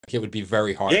Like, it would be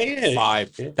very hard. Yeah, yeah,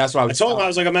 Five. yeah. That's what I I was told him, I telling.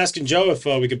 was like, I'm asking Joe if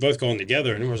we could both go in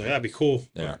together, and he was like, that'd be cool.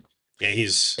 Yeah. But yeah,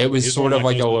 It was he's one sort of of my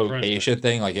like a closest friends, man. location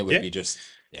thing. Like, it would Yeah, be just,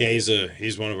 yeah, yeah.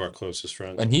 he's one of our closest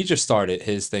friends. And he just started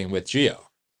his thing with Geo,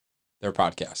 their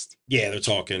podcast. Yeah, they're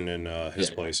talking in his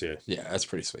Yeah. place. Yeah, Yeah, that's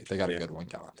pretty sweet. They got a yeah, good one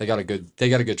going. They got a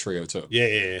good trio too. yeah,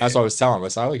 yeah, That's yeah. what I was telling him. I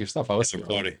said, I like your stuff. I It's listen a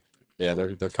to it. party. Yeah,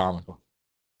 they're comical.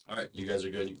 All right, you guys are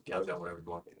good. You can count down whatever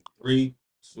you want. 3,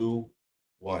 2,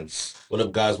 1. What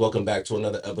up, guys? Welcome back to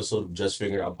another episode of Just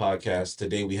Figuring Out Podcast.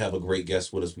 Today we have a great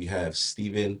guest with us. We have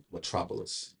Steven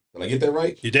Mitropoulos. Did I get that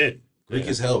right? You did. Greek Yeah.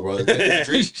 as hell, bro. It's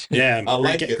Greek. Yeah, I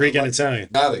like it. Greek I and like Italian.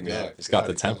 Got it. Yeah, It's got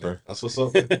the temper. That's what's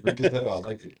up. Greek as hell. I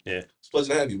like it. Yeah. It's a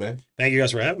pleasure to have you, man. Thank you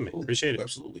guys for having me. Ooh, Appreciate it.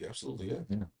 Absolutely. Absolutely. Yeah.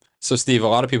 Yeah. So, Steve, a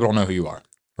lot of people don't know who you are,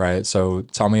 right? So,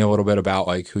 tell me a little bit about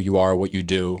like who you are, what you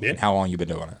do, Yeah. and how long you've been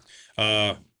doing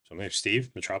it. So my name's Steve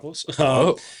Mitropoulos.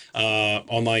 Oh,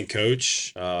 Online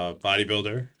coach,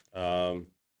 bodybuilder.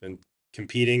 Been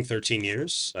competing 13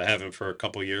 years. I haven't for a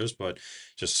couple years, but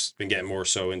just been getting more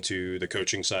so into the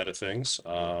coaching side of things.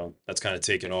 That's kind of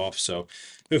taken off. So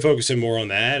been focusing more on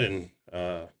that, and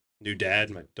new dad.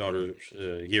 My daughter's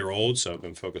a year old, so I've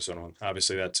been focusing on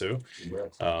obviously that too.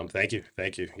 Congrats. Thank you,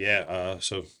 thank you. Yeah.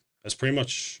 So that's pretty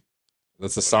much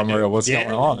that's a what I summary do. of what's Yeah,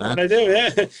 going on, what man. I do.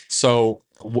 Yeah. So,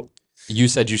 you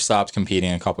said you stopped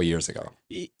competing a couple years ago.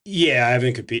 Yeah, I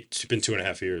haven't competed. It's been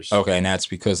 2.5 years. Okay, and that's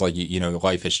because like you know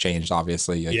life has changed.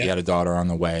 Obviously, like, you Yeah. had a daughter on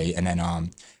the way, and then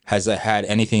has it had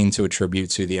anything to attribute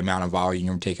to the amount of volume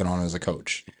you're taking on as a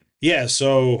coach? Yeah,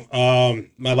 so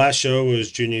my last show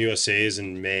was Junior USA's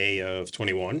in May of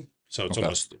 21. So it's Okay.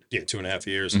 almost 2.5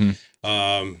 years. Mhm.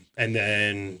 And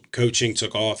then coaching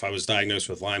took off. I was diagnosed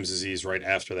with Lyme's disease right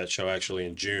after that show, actually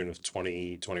in June of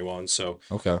 2021. So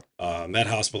Okay. that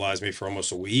hospitalized me for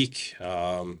almost a week.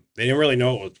 They didn't really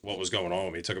know what was going on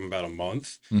with me. It took them about a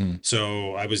month. Mhm.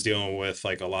 So I was dealing with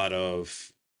like a lot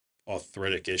of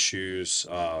arthritic issues,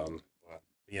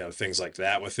 things like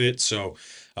that with it. So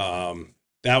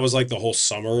that was like the whole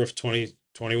summer of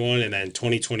 2021, and then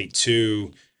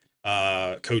 2022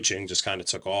 coaching just kind of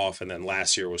took off, and then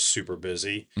last year was super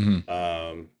busy.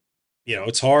 Mhm.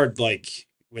 It's hard, like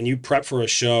when you prep for a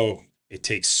show, it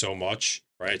takes so much,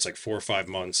 right? It's like 4 or 5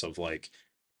 months of like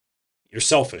you're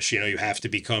selfish, you have to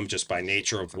become just by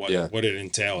nature of Yeah. what it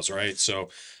entails, right? So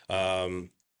I've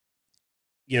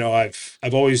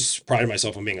always prided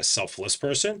myself on being a selfless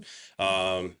person.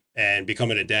 And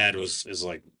becoming a dad is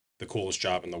like the coolest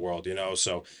job in the world,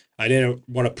 So I didn't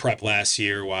want to prep last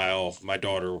year while my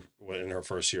daughter was in her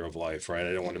first year of life, right? I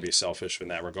didn't want to be selfish in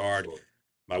that regard.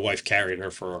 My wife carried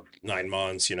her for 9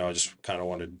 months, I just kind of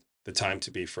wanted the time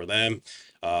to be for them.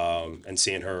 And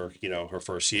seeing her, her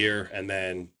first year. And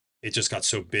then it just got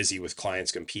so busy with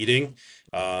clients competing,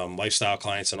 lifestyle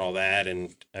clients and all that.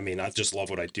 And I mean, I just love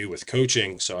what I do with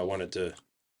coaching. So I wanted to,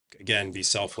 again, be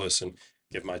selfless and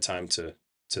give my time to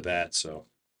that. So,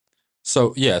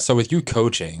 So yeah, so with you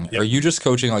coaching, Yep. are you just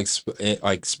coaching like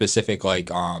like specific like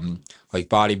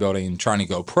bodybuilding, trying to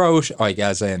go pro, like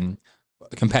as in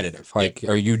competitive? Like,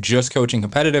 are you just coaching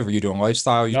competitive? Are you doing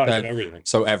lifestyle? You no, I said did everything.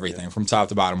 so everything from top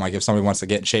to bottom. Like if somebody wants to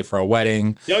get in shape for a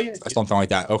wedding, Oh, yeah. something like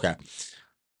that. Okay.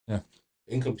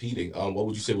 In competing, what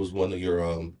would you say was one of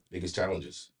your biggest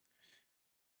challenges?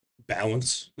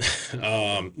 Balance.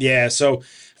 Yeah. So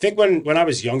I think when I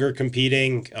was younger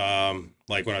competing,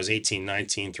 like when I was 18,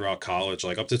 19 throughout college,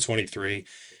 like up to 23,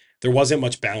 there wasn't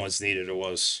much balance needed. It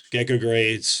was get good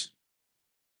grades,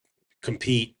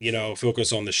 compete,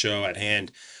 focus on the show at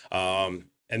hand. And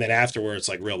then afterwards,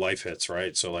 like real life hits,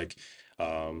 right? So like,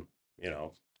 um,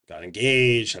 got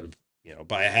engaged, had to,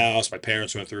 buy a house. My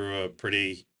parents went through a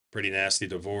pretty nasty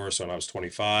divorce when I was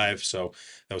 25. So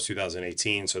that was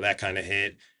 2018. So that kind of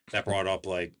hit. That brought up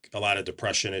like a lot of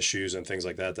depression issues and things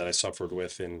like that I suffered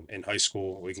with in high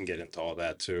school. We can get into all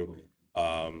that too.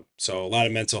 So a lot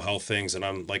of mental health things, and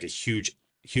I'm like a huge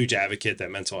advocate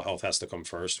that mental health has to come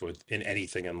first with in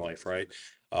anything in life, right?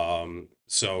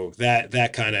 So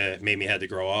that kind of made me had to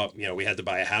grow up. We had to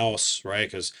buy a house, right?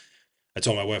 Because I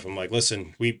told my wife, I'm like,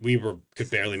 listen, we could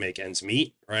barely make ends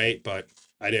meet, right? But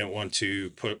I didn't want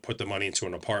to put the money into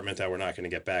an apartment that we're not going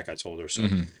to get back. I told her, so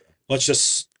Mhm. let's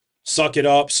just suck it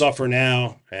up, suffer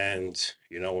now, and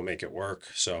we'll make it work.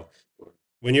 So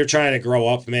when you're trying to grow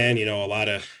up, man, a lot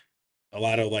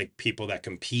of like people that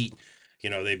compete,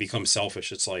 they become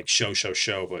selfish. It's like show,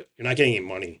 but you're not getting any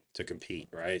money to compete,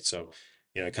 right? So,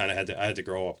 kind of I had to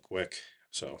grow up quick.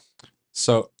 So,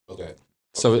 So Okay.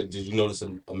 so Okay. Did you notice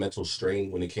a mental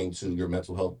strain when it came to your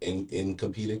mental health in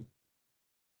competing?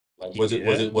 Like, was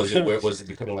it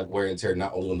becoming like wear and tear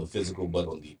not only on the physical but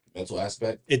on the mental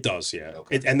aspect? it does, yeah.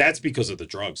 Okay. And that's because of the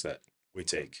drugs that we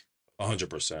take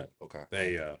 100%. Okay.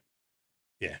 They,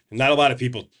 yeah, not a lot of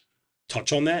people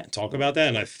touch on that, talk about that,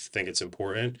 and I think it's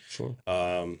important. Sure.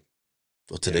 Um,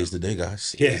 Well, today's the day,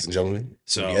 guys. Yeah. Ladies and gentlemen.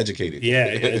 So Be educated. Yeah,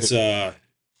 it's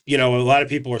you know, a lot of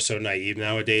people are so naive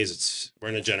nowadays. We're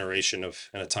in a generation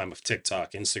in a time of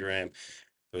TikTok, Instagram.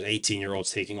 There's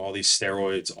 18-year-olds taking all these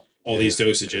steroids, all these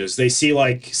dosages. They see,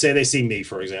 like, say they see me,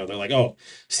 for example. They're like, oh,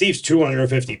 Steve's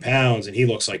 250 pounds and he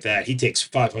looks like that. He takes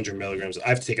 500 milligrams. I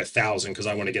have to take 1,000 because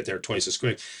I want to get there twice as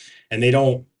quick. And they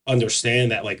don't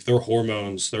understand that, like, their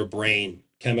hormones, their brain,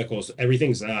 chemicals,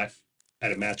 everything's not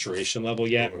at a maturation level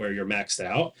yet where you're maxed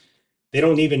out.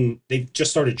 They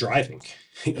just started driving,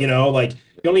 you know, like,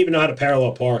 you don't even know how to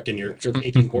parallel park and you're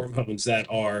taking hormones that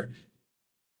are,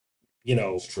 you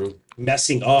know, It's true.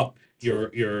 messing up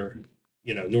your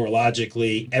you know,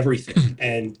 neurologically, everything,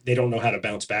 and they don't know how to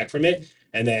bounce back from it.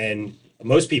 And then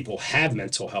most people have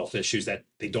mental health issues that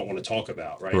they don't want to talk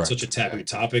about, right? It's such a taboo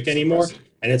topic anymore.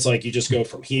 And it's like you just go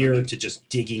from here to just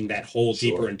digging that hole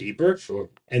deeper and deeper. Sure.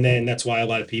 And then that's why a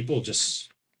lot of people just,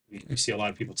 we see a lot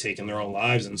of people taking their own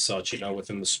lives and such, you know,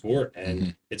 within the sport.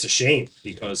 And it's a shame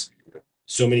because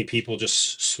so many people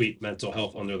just sweep mental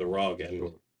health under the rug.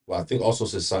 And Well, I think also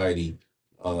society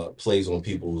plays on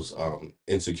people's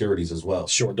insecurities as well.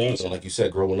 sure does. You know, like you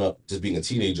said, growing up, just being a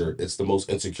teenager, it's the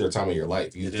most insecure time of your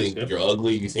life. You think you're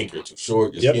ugly, you think you're too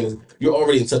short, your skin is, you're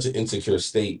already in such an insecure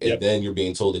state, and then you're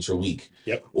being told that you're weak.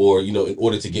 Or, you know, in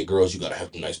order to get girls, you got to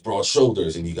have nice broad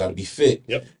shoulders and you got to be fit.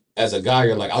 As a guy,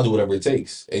 you're like, I'll do whatever it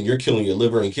takes, and you're killing your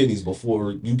liver and kidneys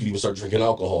before you can even start drinking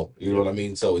alcohol. You know what I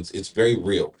mean? So it's very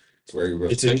real. It's very real.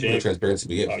 It's a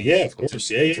transparency. Yeah, of course.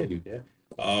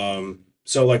 Yeah.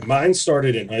 So like mine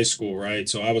started in high school, right?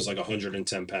 So I was like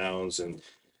 110 pounds and,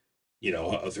 you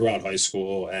know, throughout high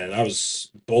school, and I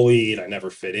was bullied. I never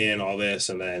fit in, all this.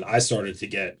 And then I started to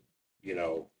get, you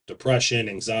know, depression,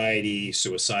 anxiety,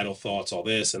 suicidal thoughts, all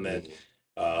this. And then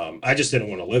I just didn't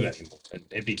want to live anymore. And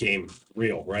it became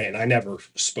real, right? And I never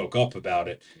spoke up about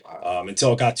it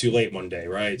until it got too late one day,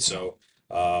 right? So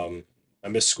I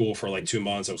missed school for like 2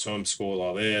 months. I was homeschooled,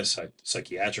 all this,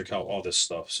 psychiatric help, all this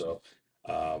stuff. So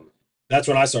that's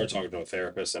when I started talking to a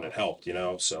therapist, and it helped, you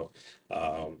know. So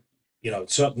you know,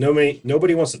 so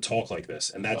nobody wants to talk like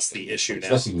this, and that's the issue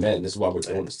now. Especially men. This is why we're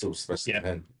doing this too, especially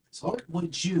men. What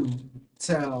would you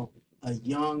tell a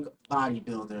young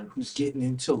bodybuilder who's getting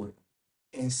into it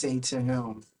and say to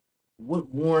him, what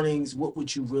warnings, what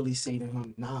would you really say to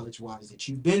him knowledge-wise that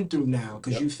you've been through now?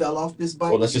 Because you fell off this bike.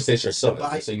 Well, let's just say it's your son.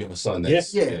 Let's say you have a son.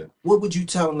 That's, What would you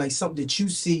tell him, like something that you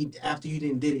see after you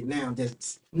didn't did it now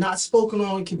that's not spoken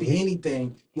on, it could be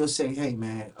anything. You'll say, hey,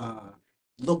 man,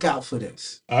 look out for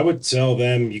this. I would tell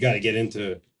them you got to get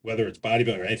into whether it's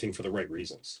bodybuilding or anything for the right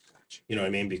reasons. You know what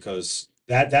I mean? Because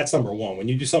that's number one. When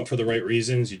you do something for the right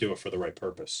reasons, you do it for the right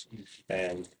purpose.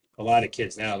 And a lot of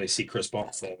kids now, they see Chris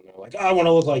Bumstead and they're like, oh, I want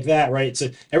to look like that, right? So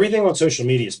everything on social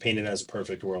media is painted as a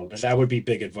perfect world. And that would be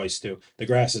big advice too. The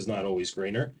grass is not always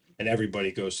greener, and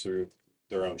everybody goes through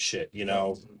their own shit, you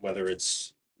know, whether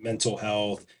it's mental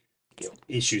health, you know,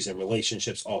 issues in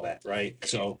relationships, all that, right?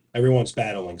 So everyone's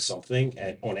battling something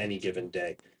on any given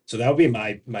day. So that would be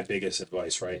my biggest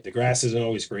advice, right? The grass isn't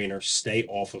always greener. Stay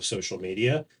off of social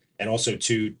media. And also,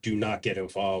 do not get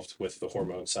involved with the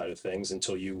hormone side of things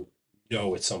until you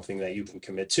know it's something that you can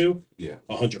commit to.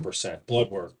 100%.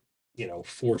 Blood work, you know,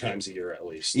 4 times a year at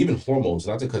least. Even hormones,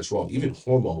 not to cut you off, even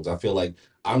hormones, I feel like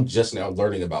I'm just now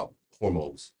learning about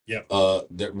hormones.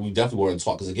 That we definitely weren't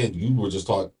taught, because again, you were just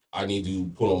taught I need to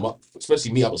put on my,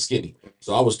 especially me, I was skinny.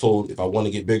 So I was told if I want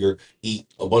to get bigger, eat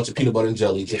a bunch of peanut butter and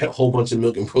jelly, take a whole bunch of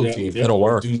milk and protein. It'll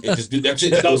work. Just do that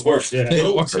shit. It does work.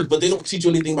 But they don't teach you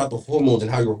anything about the hormones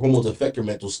and how your hormones affect your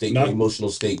mental state, your emotional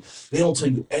state. They don't tell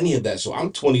you any of that. So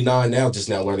I'm 29 now, just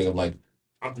now learning. I'm like,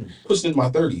 I'm pushing into my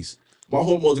 30s. My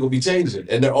hormones are gonna be changing,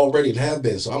 and they're already and have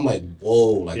been. So I'm like,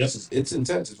 whoa, like it's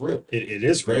intense. It's real. It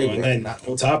is real. And then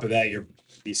on top of that,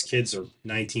 these kids are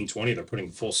 19, 20. They're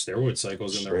putting full steroid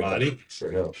cycles in their body,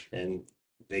 and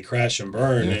they crash and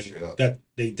burn. And that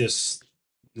they just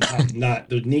not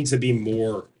there needs to be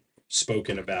more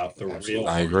spoken about the real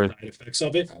side effects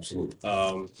of it. Absolutely.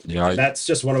 That's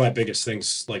just one of my biggest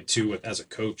things. Like too, as a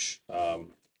coach,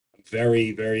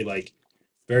 very, very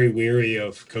very weary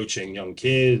of coaching young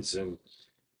kids, and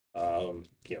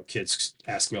you know, kids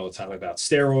ask me all the time about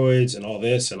steroids and all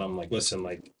this, and I'm like, listen,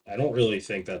 like, I don't really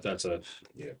think that that's a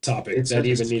topic that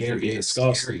even needs to be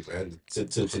discussed. It's scary, man.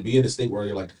 To be in a state where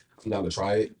you're like, I'm down to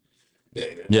try it.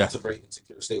 It's a very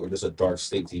insecure state, where there's a dark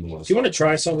state to even want to. If you want to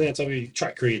try something, that's something you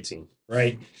try creatine,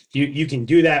 right? You can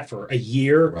do that for a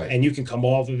year, and you can come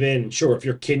off of it. And sure, if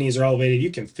your kidneys are elevated,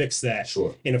 you can fix that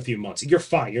in a few months. You're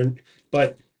fine.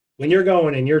 But when you're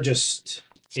going and you're just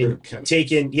Straight chemicals.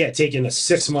 taking a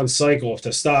 6-month cycle of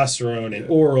testosterone and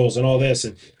orals and all this,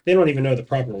 and they don't even know the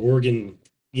proper organ,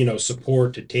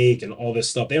 support to take and all this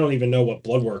stuff. They don't even know what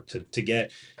blood work to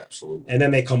get. Absolutely. And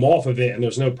then they come off of it and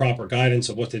there's no proper guidance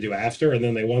of what to do after. And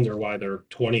then they wonder why they're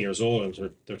 20 years old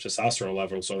and their testosterone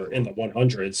levels are in the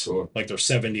 100s, Sure. like they're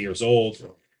 70 years old.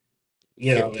 Sure.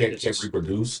 Can't Can't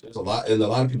reproduce. There's a lot, and a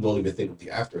lot of people don't even think of the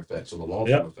after effects or the long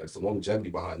term effects, the longevity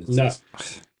behind this. No.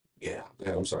 Yeah,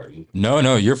 I'm sorry.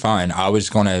 No, you're fine. I was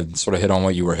going to sort of hit on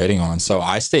what you were hitting on. So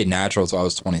I stayed natural till I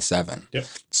was 27. Yep.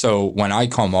 So when I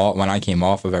came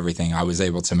off of everything, I was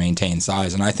able to maintain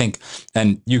size. And I think,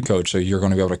 and you coach, so you're going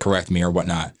to be able to correct me or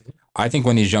whatnot. I think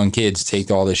when these young kids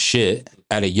take all this shit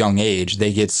at a young age,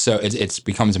 they get so it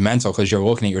becomes mental because you're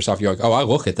looking at yourself. You're like, oh, I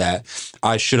look at that.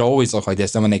 I should always look like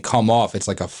this. Then when they come off, it's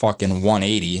like a fucking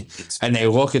 180, and they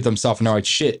look at themselves and they're like,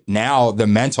 shit. Now the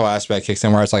mental aspect kicks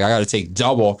in where it's like I got to take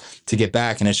double to get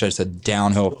back, and it's just a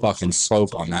downhill fucking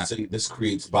slope on that. This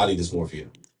creates body dysmorphia.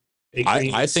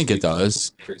 I think it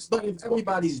does. But if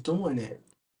everybody's doing it,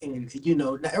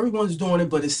 and not everyone's doing it,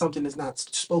 but it's something that's not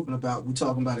spoken about. We're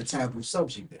talking about a taboo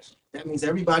subject there. That means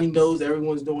everybody knows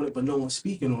everyone's doing it, but no one's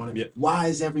speaking on it. Yeah. Why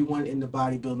is everyone in the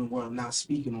bodybuilding world not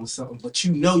speaking on something? But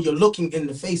you're looking in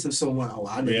the face of someone. Oh,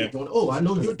 I know you're doing it. Oh, I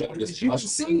know you're doing it. You can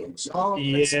see it.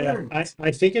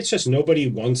 I think it's just nobody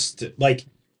wants to, like,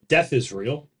 death is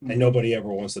real, and nobody ever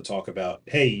wants to talk about,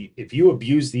 hey, if you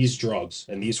abuse these drugs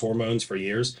and these hormones for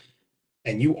years,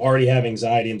 and you already have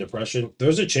anxiety and depression,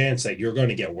 there's a chance that you're going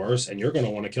to get worse and you're going to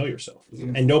want to kill yourself.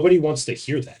 Yeah. And nobody wants to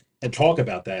hear that and talk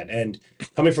about that. And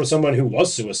coming from someone who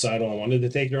was suicidal and wanted to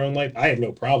take their own life, I have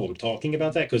no problem talking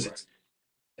about that because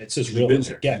it's as real as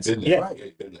it gets. You've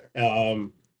been there.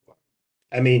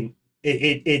 I mean,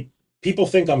 it people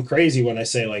think I'm crazy when I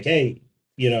say, like, hey,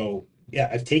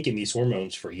 I've taken these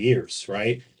hormones for years,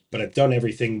 right? But I've done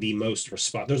everything the most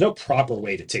There's no proper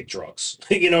way to take drugs.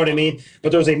 You know what I mean?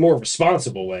 But there's a more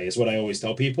responsible way, is what I always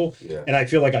tell people. Yeah. And I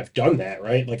feel like I've done that,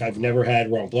 right? Like, I've never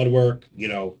had wrong blood work.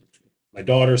 My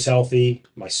daughter's healthy.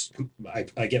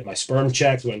 I get my sperm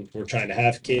checked when we're trying to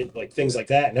have kids, like things like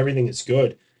that, and everything is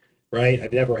good, right?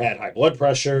 I've never had high blood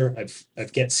pressure.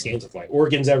 I've get scans of my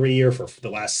organs every year for the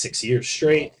last 6 years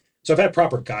straight. So I've had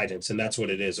proper guidance, and that's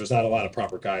what it is. There's not a lot of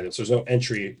proper guidance. There's no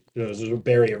entry. There's no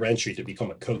barrier of entry to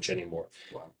become a coach anymore.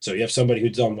 Wow. So you have somebody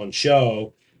who's done one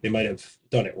show. They might have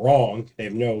done it wrong. They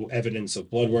have no evidence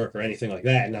of blood work or anything like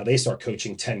that. And now they start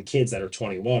coaching 10 kids that are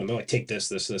 21. And they're like, take this,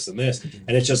 this, this, and this.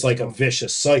 And it's just like a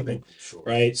vicious cycle,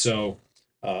 right? So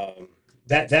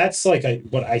that's like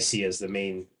what I see as the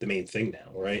main thing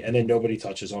now, right? And then nobody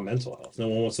touches on mental health. No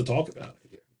one wants to talk about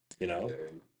it,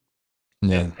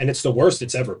 Yeah, And it's the worst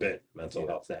it's ever been, mental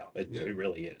health now. It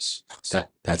really is.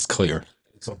 that's clear.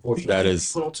 It's unfortunate. That is.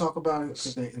 People don't talk about it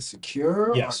because they're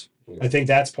insecure. Yes. I think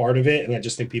that's part of it. And I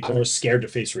just think people are scared to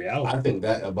face reality. I think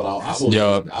that, but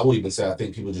I will even say I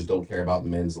think people just don't care about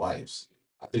men's lives.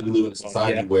 I think we live in a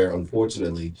society where,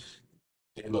 unfortunately,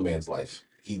 in a man's life,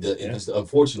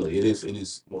 unfortunately, it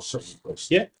is most certainly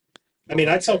pushed. Yeah. I mean,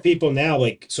 I tell people now,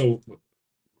 like, so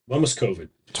when was COVID?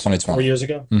 2020. 4 years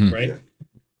ago, Mhm. right?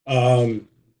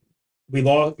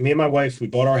 Me and my wife, we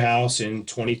bought our house in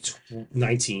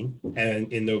 2019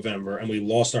 and in November, and we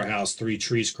lost our house. 3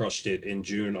 trees crushed it in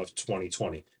June of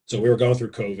 2020. So we were going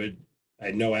through COVID. I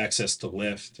had no access to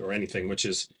lift or anything, which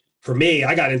is, for me,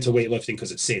 I got into weightlifting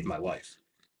because it saved my life,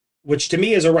 which to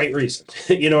me is a right reason.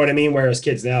 You know what I mean? Whereas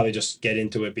kids now, they just get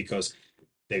into it because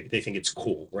they think it's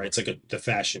cool, right? It's like the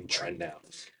fashion trend now.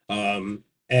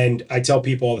 And I tell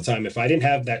people all the time, if I didn't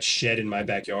have that shed in my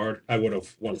backyard, I would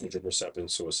have 100% been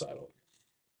suicidal.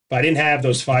 If I didn't have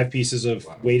those 5 pieces of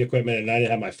weight equipment and I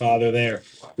didn't have my father there,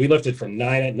 we lifted from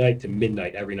 9 at night to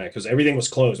midnight every night because everything was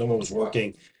closed. No one was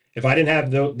working. If I didn't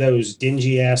have those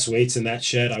dingy ass weights in that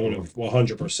shed, I would have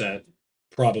 100%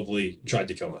 probably tried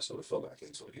to kill myself. I fell back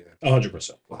into it.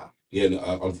 100%. Wow. Yeah. And,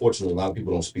 unfortunately, a lot of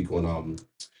people don't speak on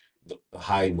the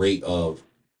high rate of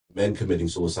men committing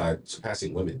suicide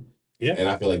surpassing women. Yeah. And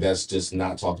I feel like that's just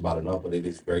not talked about enough, but it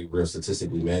is very real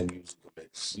statistically. Men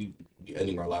we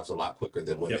ending our lives a lot quicker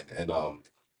than women. Yep. And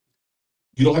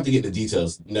you don't have to get into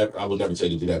details. I would never tell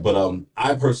you to do that. But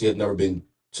I personally have never been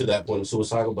to that point of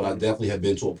suicidal, but I definitely have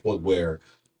been to a point where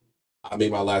I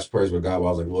made my last prayers with God where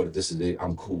I was like, Lord, if this is it,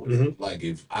 I'm cool with it. Like,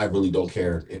 if I really don't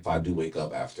care if I do wake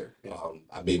up after.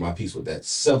 I made my peace with that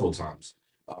several times.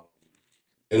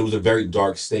 And it was a very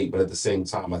dark state, but at the same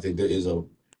time, I think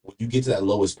when you get to that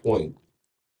lowest point,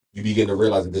 you begin to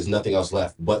realize that there's nothing else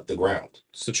left but the ground.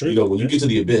 It's the truth. When you get to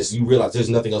the abyss, you realize there's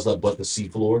nothing else left but the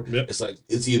seafloor. Yep. It's like,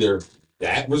 it's either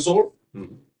that resort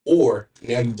Or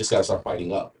now you just gotta start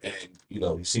fighting up, and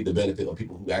you see the benefit of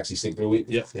people who actually stick through it.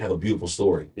 Yeah. They have a beautiful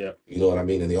story. Yeah. You know what I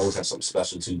mean, and they always have something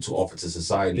special to offer to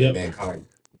society and mankind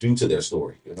due to their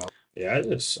story. Yeah,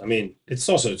 I mean, it's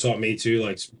also taught me too,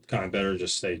 like, it's kind of better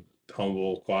just stay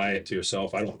humble, quiet to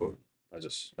yourself. I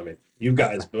mean, you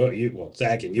guys, well,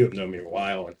 Zach and you have known me a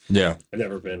while, and Yeah. I've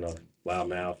never been a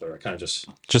loudmouth, or I kind of just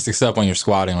except when you're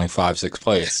squatting like 5-6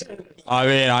 plates. I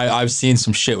mean, I've seen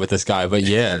some shit with this guy, but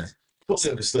yeah.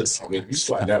 Understood. I mean, you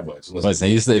squat that much.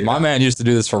 Listen, my man used to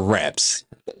do this for reps.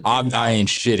 I ain't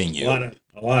shitting you.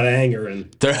 a lot of anger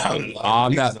and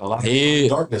I'm not.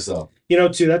 Darkness though.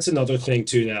 Too, that's another thing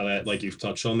too. Now that, like, you've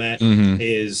touched on that,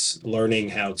 is learning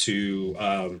how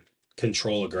to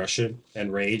control aggression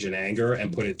and rage and anger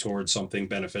and put it towards something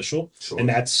beneficial. Sure. And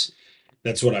that's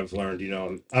what I've learned.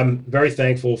 I'm very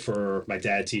thankful for my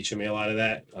dad teaching me a lot of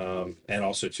that, and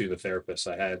also to the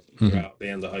therapists I had throughout the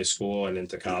end of high school and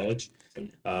into college.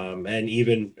 And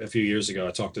even a few years ago,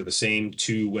 I talked to the same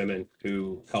two women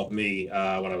who helped me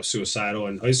when I was suicidal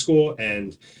in high school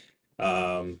and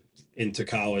into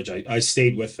college. I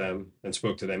stayed with them and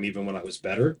spoke to them even when I was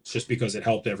better, just because it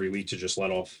helped every week to just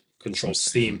let off controlled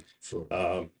steam. Sure.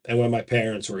 And when my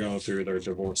parents were going through their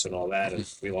divorce and all that, and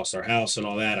we lost our house and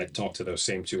all that, I talked to those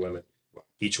same two women,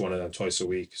 each one of them twice a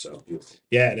week. So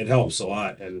yeah, and it helps a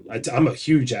lot. And I'm a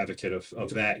huge advocate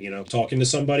of that, talking to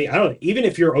somebody. Even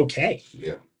if you're okay.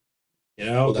 Yeah.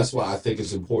 Well, that's why I think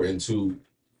it's important to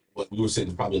what we were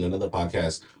saying probably in another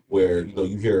podcast where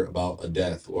you hear about a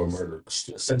death or a murder, a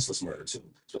senseless murder too,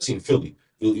 especially in Philly.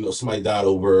 Somebody died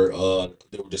over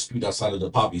they were disputing outside of the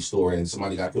Poppy store and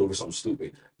somebody got killed over something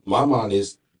stupid. My mind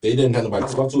is they didn't have nobody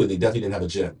to talk to, and they definitely didn't have a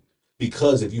gym.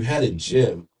 Because if you had a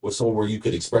gym or somewhere where you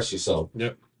could express yourself,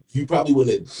 you probably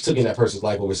wouldn't have taken that person's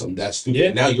life over something that stupid.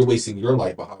 Yeah. Now you're wasting your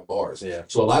life behind bars. Yeah.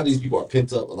 So a lot of these people are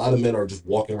pent up. A lot of men are just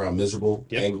walking around miserable,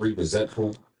 angry,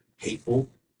 resentful, hateful,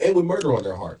 and with murder on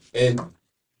their heart. And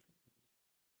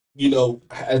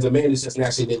as a man, it's just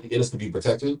naturally in us to be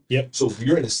protected. Yep. So if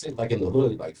you're in a state like in the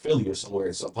hood, like Philly or somewhere,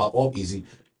 and something pop off easy,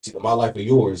 it's either my life or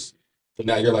yours. But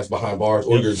now your life's behind bars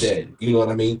or you're dead. You know what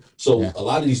I mean? So a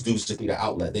lot of these dudes just need an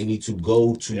outlet. They need to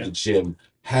go to the gym.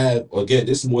 Again,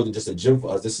 this is more than just a gym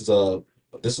for us. This is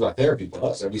our therapy for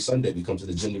us. Every Sunday we come to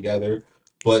the gym together.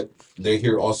 But they're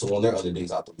here also on their other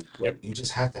days out the week. Yep. You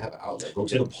just have to have an outlet. Go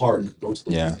to the park. Go to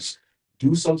the beach.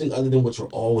 Do something other than what you're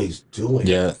always doing.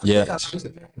 Yeah.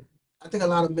 I think a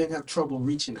lot of men have trouble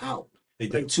reaching out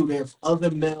to their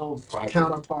other male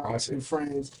counterparts and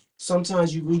friends.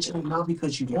 Sometimes you reach out not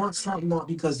because you want something, not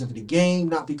because of the game,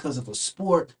 not because of a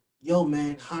sport. Yo,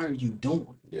 man, how are you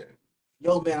doing? Yeah.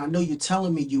 Yo, man, I know you're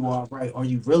telling me you are right. Are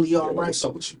you really all right? What's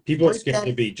up with you? People are scared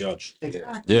to be judged.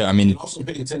 Exactly. Yeah, I mean, and also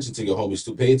pay attention to your homies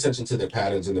too. Pay attention to their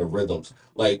patterns and their rhythms.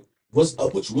 Like, what's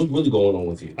up? What's really going on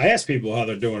with you? I ask people how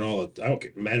they're doing I don't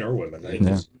care, men or women.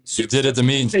 You did it to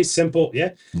me. Say simple,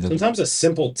 sometimes a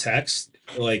simple text,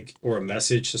 or a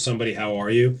message to somebody, how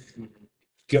are you?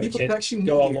 Go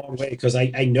a long way, because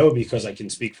I know, because I can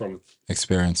speak from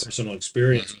personal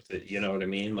experience with it. You know what I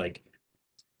mean?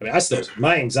 I still,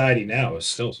 my anxiety now is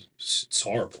still, it's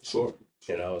horrible. Sure.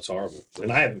 It's horrible.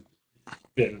 And I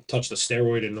haven't touched a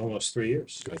steroid in almost 3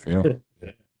 years. Good for you.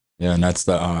 Yeah, and that's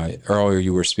the earlier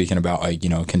you were speaking about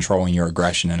controlling your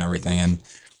aggression and everything, and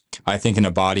I think in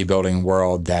the bodybuilding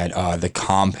world that the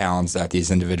compounds that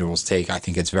these individuals take, I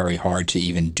think it's very hard to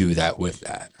even do that with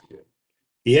that.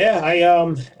 Yeah,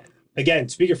 I again,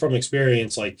 speaking from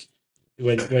experience, like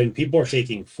when people are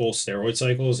taking full steroid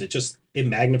cycles, it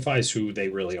magnifies who they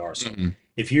really are. So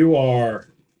if you are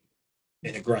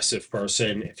an aggressive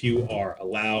person, if you are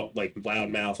loud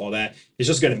mouth, all that, it's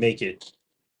just going to make it.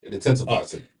 It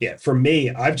intensifies it. Yeah, for me,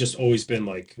 I've just always been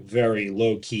very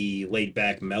low key, laid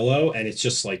back, mellow, and it's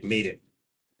just made it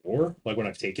more when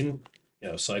I've taken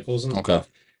cycles and stuff.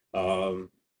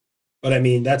 But I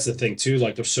mean, that's the thing too.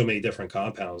 There's so many different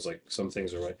compounds. Some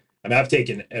things are right. I mean, I've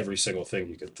taken every single thing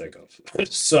you could think of,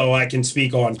 so I can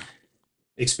speak on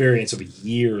experience of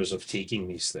years of taking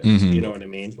these things. You know what I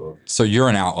mean? So you're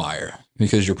an outlier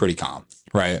because you're pretty calm,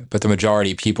 right? But the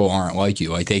majority of people aren't like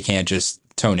you. They can't just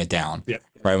tone it down. Yeah.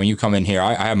 Right. When you come in here,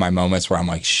 I have my moments where I'm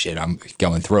like, shit, I'm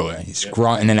going through it. He's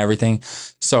grunting and everything.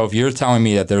 So if you're telling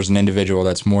me that there's an individual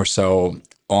that's more so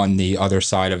on the other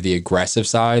side of the aggressive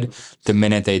side, the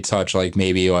minute they touch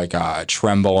maybe a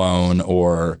Trembolone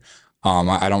or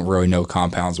I don't really know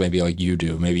compounds, maybe you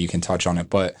do, maybe you can touch on it,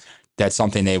 but that's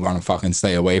something they want to fucking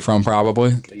stay away from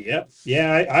probably.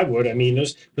 Yeah, I would. I mean,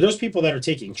 those people that are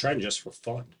taking tren just for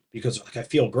fun because I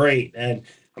feel great and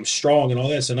I'm strong and all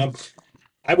this, and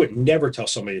I would never tell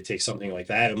somebody to take something like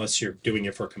that unless you're doing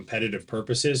it for competitive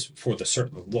purposes for the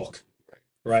certain look.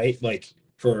 right? Like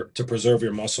to preserve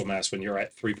your muscle mass when you're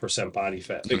at 3% body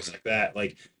fat, things like that.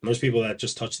 Like most people that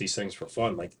just touch these things for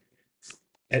fun, like,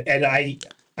 and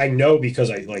I know because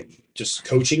I like just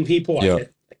coaching people. Yeah.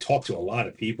 I talk to a lot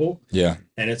of people, Yeah.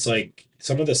 and it's like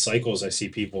some of the cycles I see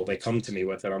people they come to me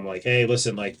with, and I'm like, hey,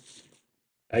 listen, like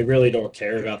I really don't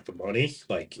care about the money.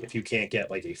 Like if you can't get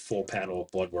like a full panel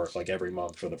of blood work like every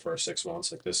month for the first 6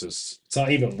 months, like it's not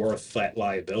even worth that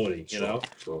liability, you know?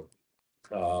 Sure.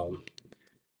 Um,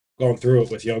 going through it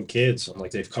with young kids, I'm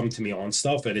like they've come to me on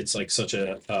stuff, and it's like such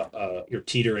you're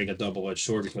teetering a double-edged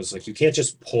sword because like you can't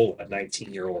just pull a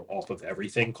 19-year-old off of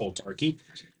everything cold turkey.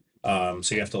 So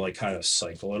you have to like kind of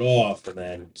cycle it off, and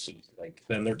then keep like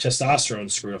then their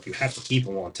testosterone's screwed up. You have to keep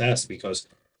them on test because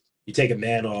you take a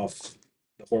man off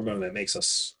the hormone that makes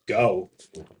us go,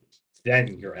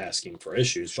 then you're asking for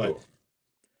issues. But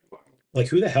like,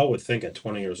 who the hell would think at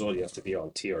 20 years old you have to be on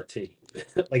TRT?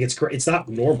 Like, it's great. It's not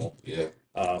normal. Yeah.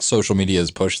 Social media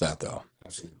has pushed that though.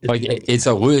 Absolutely. Like it's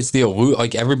the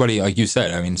like everybody, like you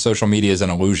said, I mean, social media is an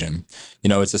illusion. You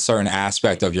know, it's a certain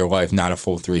aspect of your life, not a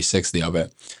full 360 of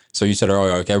it. So you said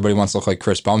earlier, like everybody wants to look like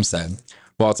Chris Bumstead.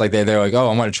 Well, it's like they're like, oh,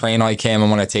 I'm going to train like him. I'm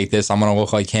going to take this. I'm going to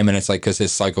look like him. And it's like, because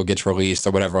his cycle gets released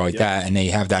or whatever like that. And they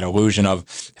have that illusion of,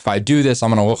 if I do this,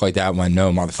 I'm going to look like that. When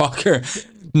no, motherfucker,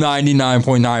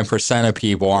 99.9% of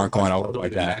people aren't going to look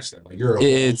like that. Like you're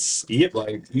It's, Yep.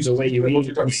 like The way you eat,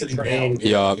 you're you sitting train. down.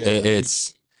 yeah,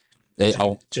 it's,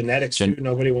 Genetics, too.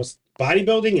 Nobody wants.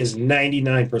 Bodybuilding is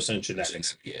 99%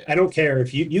 genetics. Yeah. I don't care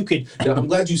if you could. Now, I'm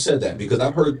glad you said that because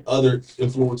I've heard other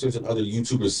influencers and other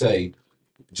YouTubers say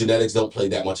genetics don't play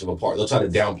that much of a part. They'll try to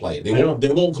downplay it.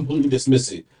 They won't completely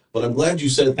dismiss it. But I'm glad you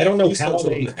said that. I don't know Please how touch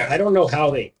on that. I don't know how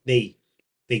they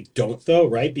don't though,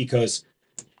 right? Because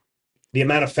the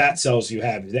amount of fat cells you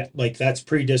have, that's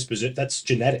predisposition, that's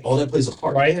genetic. All that plays a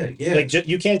part, right? Yeah. Like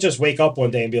you can't just wake up one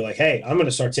day and be like, "Hey, I'm going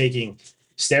to start taking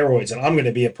steroids and I'm going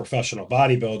to be a professional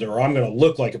bodybuilder or I'm going to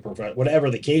look like a professional," whatever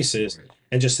the case is,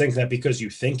 and just think that because you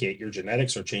think it, your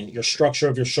genetics are changing, your structure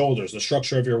of your shoulders, the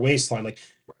structure of your waistline. Like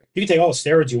you can take all the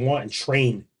steroids you want and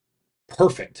train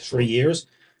perfect for years.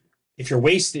 If your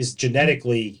waist is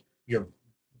genetically your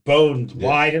bone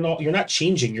wide and all, you're not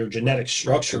changing your genetic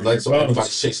structure. Right. Like so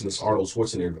everybody's chasing this Arnold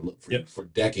Schwarzenegger look for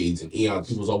decades and eons.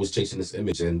 People was always chasing this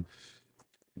image, and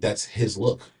that's his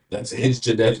look. That's his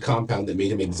genetic compound that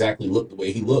made him exactly look the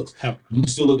way he looks. You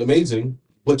still look amazing,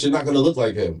 but you're not going to look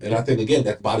like him. And I think again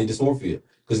that's body dysmorphia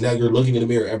because now you're looking in the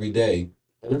mirror every day.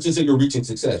 And let's just say you're reaching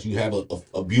success. You have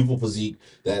a beautiful physique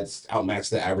that's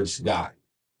outmatched the average guy.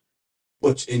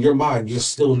 But in your mind, you're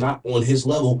still not on his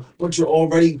level, but you're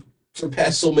already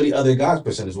surpassed so many other guys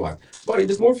percentage wise. Body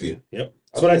dysmorphia. Yep.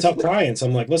 That's what I tell clients.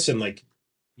 I'm like, listen, like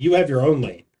you have your own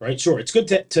lane, right? Sure. It's good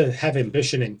to have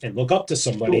ambition and look up to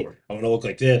somebody. Sure. I want to look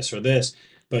like this or this,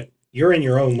 but you're in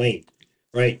your own lane,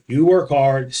 right? You work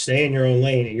hard, stay in your own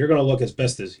lane, and you're going to look as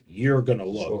best as you're going to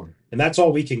look. Sure. And that's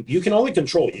all you can only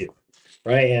control you,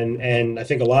 right? And I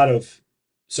think a lot of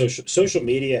social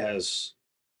media has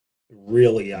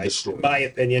really, in my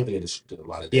opinion,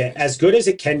 as good as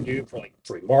it can do for like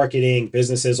for marketing,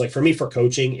 businesses, like for me for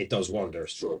coaching, it does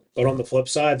wonders. Sure. But on the flip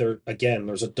side,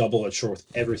 there's a double-edged sword with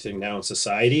everything now in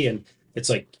society, and it's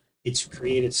like it's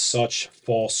created such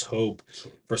false hope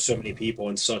for so many people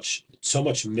and so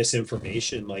much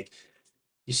misinformation. Like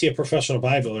you see a professional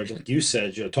bodybuilder, like you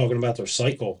said, talking about their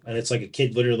cycle, and it's like a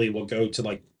kid literally will go to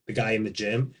like the guy in the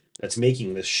gym that's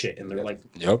making this shit and they're like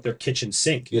their kitchen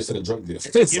sink. It's like a drug deal.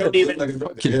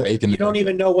 You don't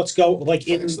even know what's going like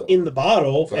in the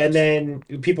bottle. Facts. And then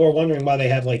people are wondering why they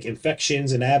have like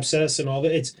infections and abscess and all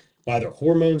that. It's why their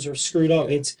hormones are screwed up.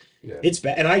 It's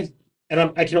bad. And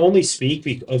I can only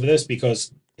speak over this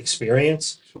because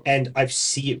experience and I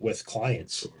see it with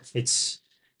clients.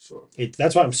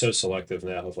 That's why I'm so selective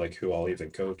now of like who I'll even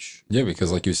coach. Yeah,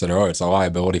 because like you said earlier, it's a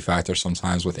liability factor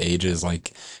sometimes with ages.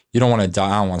 Like you don't want to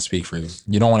I don't want to speak for you.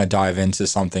 You don't want to dive into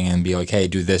something and be like, hey,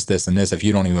 do this, this, and this if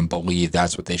you don't even believe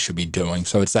that's what they should be doing.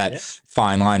 So it's that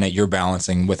fine line that you're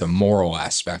balancing with a moral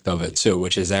aspect of it too,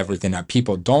 which is everything that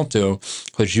people don't do.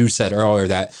 Because you said earlier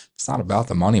that it's not about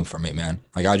the money for me, man.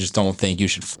 Like I just don't think you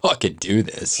should fucking do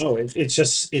this. Oh,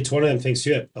 it's one of them things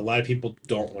too that a lot of people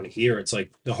don't want to hear. It's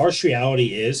like the harsh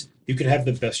reality is you can have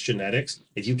the best genetics.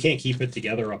 If you can't keep it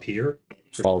together up here,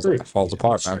 falls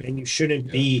apart, man. And you shouldn't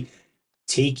be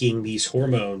taking these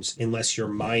hormones unless your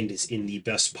mind is in the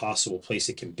best possible place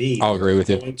it can be. I'll agree with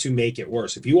you. It's going to make it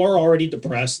worse. If you are already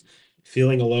depressed,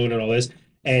 feeling alone and all this,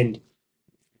 and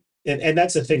and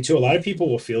that's the thing too. A lot of people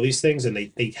will feel these things and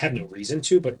they have no reason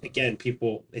to, but again,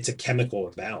 people, it's a chemical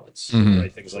imbalance, Mhm.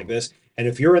 right? Things like this. And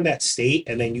if you're in that state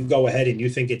and then you go ahead and you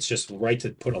think it's just right to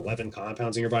put 11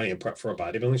 compounds in your body and prep for a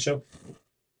bodybuilding show,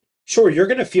 sure, you're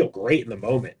going to feel great in the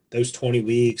moment. Those 20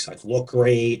 weeks, like look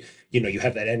great. You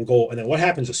have that end goal. And then what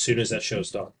happens as soon as that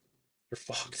show's done? You're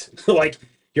fucked. Like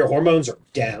your hormones are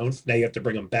down. Now you have to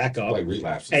bring them back up. Like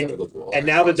relapse. And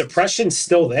now the depression's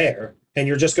still there. And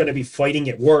you're just going to be fighting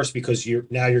it worse because you're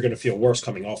going to feel worse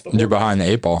coming off the You're hormones. behind the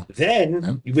 8 ball.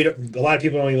 Then a lot of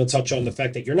people don't even touch on the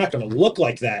fact that you're not going to look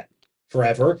like that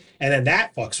forever, and then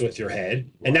that fucks with your head.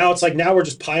 And now it's like we're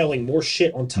just piling more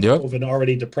shit on top of an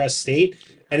already depressed state,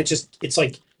 and it's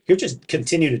like you're just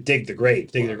continue to dig the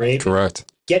grave.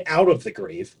 Correct. Get out of the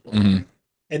grave, Mhm.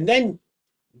 and then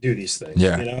do these things.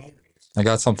 Yeah. I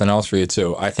got something else for you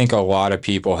too. I think a lot of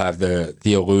people have the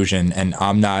illusion, and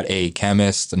I'm not a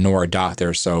chemist nor a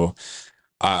doctor, so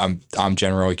I'm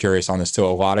generally curious on this too. A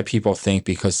lot of people think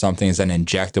because something is an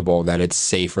injectable that it's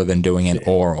safer than doing an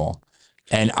oral.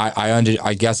 And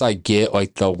I guess I get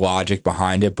like the logic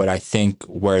behind it, but I think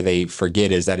where they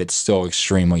forget is that it's still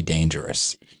extremely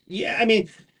dangerous. Yeah, I mean,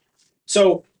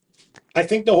 so I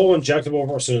think the whole injectable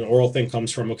versus an oral thing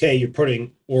comes from, okay, you're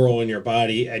putting oral in your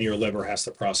body and your liver has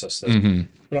to process this. Mm-hmm.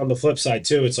 But on the flip side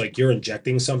too, it's like you're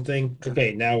injecting something.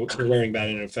 Okay, now you're worrying about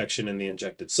an infection in the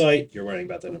injected site. You're worrying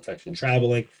about that infection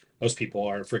traveling. Most people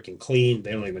aren't freaking clean.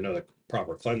 They don't even know the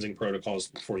proper cleansing protocols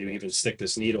before you even stick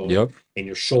this needle in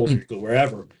your shoulder, go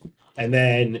wherever. And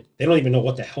then they don't even know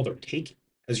what the hell they're taking.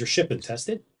 Has your shit been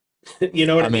tested? You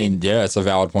know what I mean? Yeah, it's a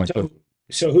valid point too.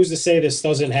 So who's to say this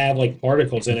doesn't have like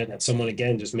particles in it that someone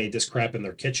again just made this crap in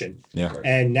their kitchen? Yeah.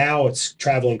 And now it's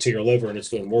traveling to your liver and it's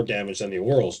doing more damage than the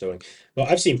oral's doing. Well,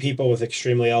 I've seen people with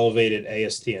extremely elevated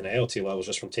AST and ALT levels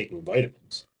just from taking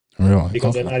vitamins. Really?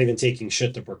 Because they're not even taking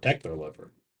shit to protect their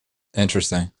liver.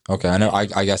 Interesting. Okay. I know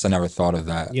I guess I never thought of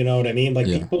that. You know what I mean? Like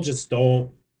people just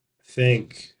don't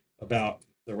think about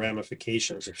the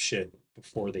ramifications of shit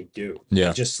before they do. Yeah.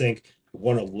 They just think,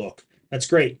 want to look. That's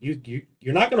great.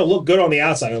 You're not going to look good on the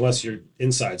outside unless your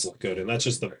insides look good, and that's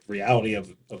just the reality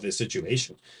of the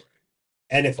situation.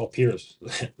 And if it appears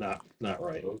not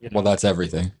right, well, that's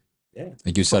everything. Yeah,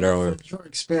 like you said earlier. From your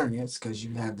experience, because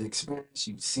you have the experience,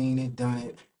 you've seen it, done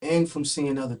it, and from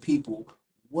seeing other people,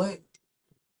 what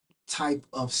type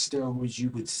of steroids you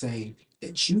would say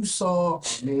that you saw or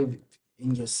may have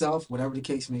in yourself, whatever the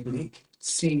case may be,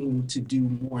 seem to do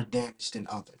more damage than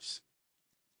others?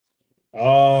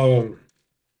 The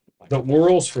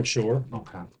orals for sure.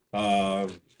 Okay.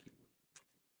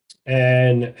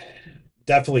 And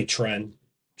definitely Tren.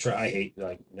 I hate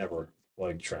never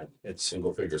liked Tren. It's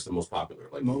Single figure is the most popular.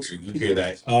 Like Most you hear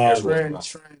that. Trend.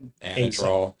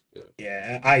 Anadrol.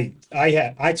 Yeah,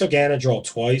 I took Anadrol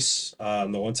twice. The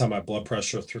one time my blood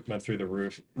pressure went through the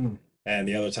roof, and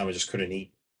the other time I just couldn't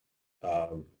eat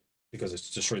because it's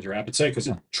destroyed your appetite because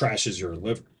it trashes your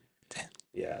liver.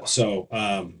 Yeah, so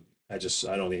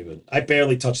I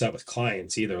barely touch that with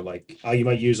clients either. Like you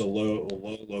might use a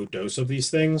low dose of these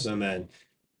things, and then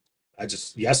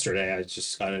yesterday I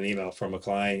just got an email from a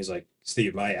client. He's like,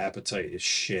 Steve, my appetite is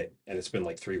shit, and it's been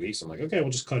like 3 weeks. I'm like, okay, we'll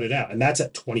just cut it out, and that's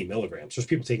at 20 milligrams. There's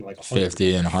people taking like 100.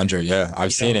 50 and 100. Yeah,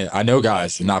 I've seen it. I know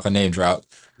guys. Not a name drop.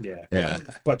 Yeah.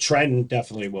 But Trent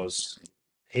definitely was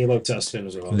Halo testing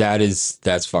as well.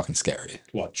 That's fucking scary.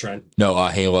 What, Trent? No,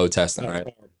 Halo testing, right?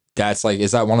 That's like,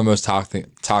 is that one of the most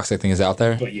toxic things out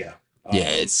there? But yeah.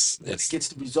 It gets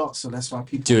the results, so that's why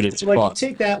people. Dude, it's like fun. You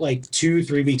take that like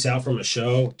 2-3 weeks out from a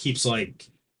show, keeps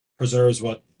preserves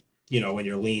what when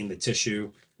you're lean, the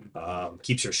tissue,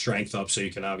 keeps your strength up, so you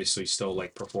can obviously still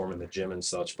perform in the gym and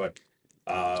such. But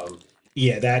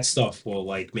that stuff will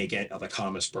make the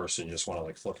calmest person just want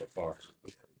to flip it far.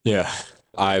 Yeah,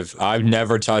 I've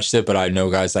never touched it, but I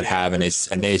know guys that have, and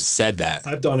they said that.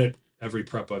 I've done it every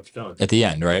prep I've done. At the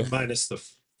end, right? Minus the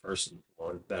first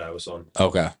one that I was on.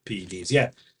 Okay. PEDs.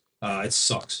 Yeah. It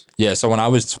sucks. Yeah, so when I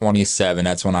was 27,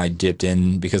 that's when I dipped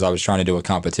in because I was trying to do a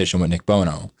competition with Nick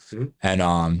Bono. Mm-hmm.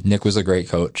 And Nick was a great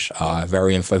coach,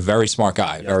 very smart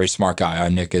guy, very smart guy.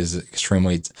 Nick is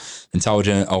extremely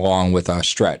intelligent along with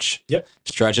Stretch. Yep.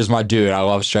 Stretch is my dude. I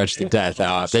love Stretch to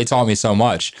death. They taught me so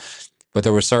much. But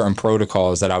there were certain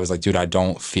protocols that I was like, dude, I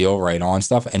don't feel right on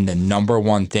stuff. And the number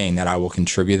one thing that I will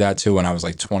contribute that to when I was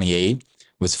 28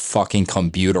 was fucking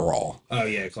Combuterol. Oh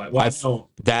yeah,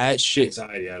 that shit.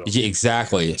 Anxiety, Yeah,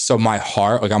 exactly. So my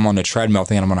heart, I'm on the treadmill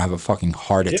thinking I'm gonna have a fucking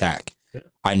heart attack. Yeah.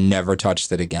 I never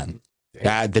touched it again.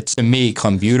 That to me,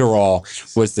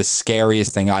 Combuterol was the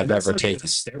scariest thing I've ever taken.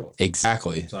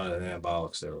 Exactly. It's not an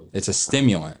anabolic steroid. It's a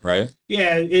stimulant, right?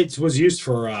 Yeah, it was used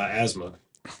for asthma.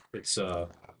 It's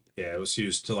Yeah, it was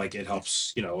used to like it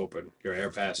helps, open your air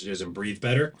passages and breathe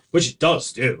better, which it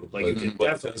does do. Like you can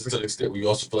But definitely. to the extent where you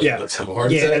also feel like Yeah, you have a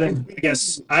heart yeah, attack. and then I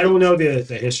guess I don't know the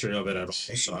history of it at all,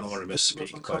 so I don't want to If I'm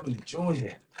misspeak. But coming to join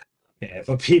you. yeah,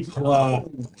 but people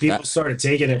people That- started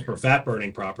taking it for fat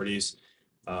burning properties.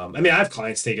 I mean, I have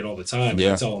clients take it all the time, and I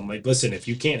Yeah. tell them like, listen, if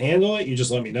you can't handle it, you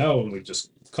just let me know, and we just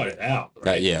cut it out.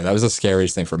 Right? that was the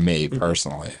scariest thing for me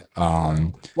personally.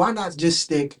 Why not just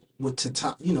stick with to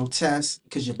top, test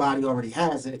because your body already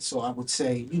has it. So I would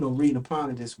say, reading upon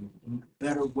it is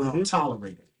better, well Mhm.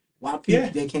 tolerated. Why people Yeah.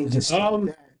 they can't just stick with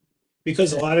that?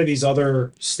 Because a lot of these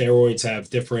other steroids have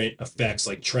different effects,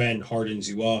 like Tren hardens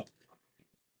you up,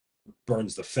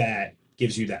 burns the fat,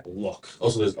 gives you that look.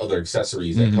 Also, there's other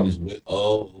accessories that comes with.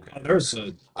 Oh, okay. There's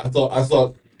a I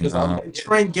thought because Uh,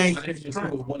 Trend game. I didn't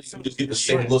think with one you just get the yeah,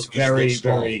 same look. it's You just look very,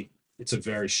 strong. it's a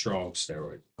very strong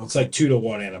steroid. It's Okay. like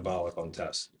 2-to-1 anabolic on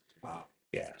test. Wow.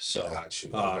 Yeah, so Got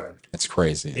you. Okay. it's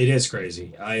crazy. It is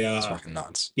crazy. It's fucking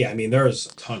nuts. Yeah, I mean, there's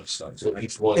a ton of stuff. So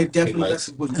each one It definitely like,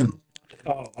 messes with you.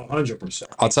 Oh, 100%.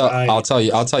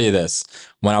 I'll tell you this.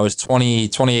 When I was 20,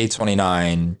 28,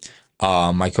 29,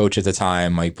 my coach at the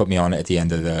time like put me on it at the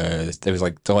end of it was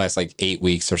like the last like 8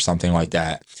 weeks or something like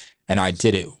that. And I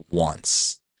did it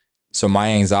once. So my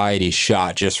anxiety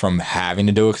shot just from having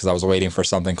to do it because I was waiting for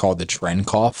something called the trend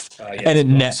cough, Yeah,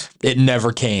 and it's it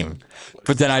never came.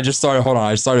 But then I just started. Hold on,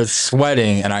 I started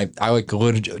sweating, and I like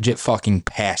legit fucking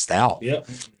passed out. Yep.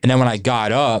 And then when I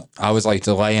got up, I was like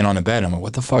laying on the bed. I'm like,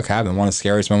 what the fuck happened? One of the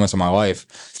scariest moments of my life.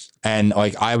 And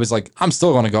like I was like, I'm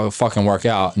still gonna go fucking work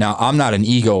out. Now I'm not an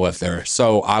ego lifter,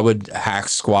 so I would hack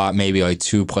squat maybe like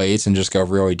 2 plates and just go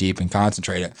really deep and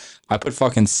concentrate it. I put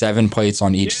fucking 7 plates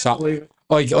on each side.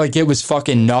 Like it was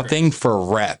fucking nothing for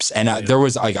reps, and there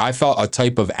was like I felt a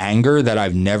type of anger that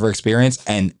I've never experienced.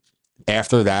 And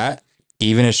after that,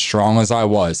 even as strong as I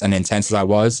was and intense as I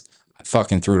was, I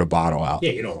fucking threw the bottle out.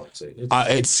 Yeah, you don't want to say it.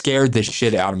 It scared the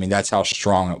shit out of me. That's how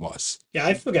strong it was. Yeah,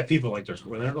 I forget people like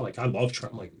when they're like, I love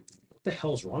Trump. I'm like, what the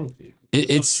hell's wrong with you?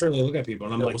 It's I really look at people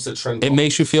and I'm like, what's the trend? it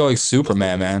makes you feel like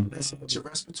Superman, man. That's your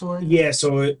respiratory. yeah.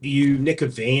 So you nick a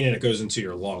vein and it goes into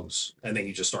your lungs, and then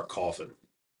you just start coughing.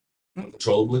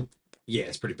 Uncontrollably. Yeah,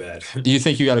 it's pretty bad. Do you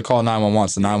think you got to call 911?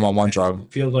 It's the 911 drug.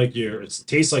 It feels like it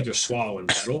tastes like you're swallowing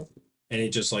metal, and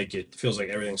it just like it feels like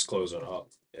everything's closing up.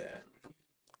 Yeah.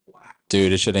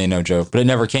 Dude, it shit ain't no joke. But it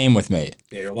never came with me.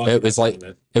 Yeah, you're lucky. It's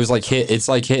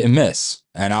like hit and miss.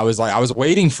 And I was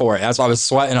waiting for it. That's why I was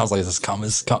sweating. I was like, this is coming.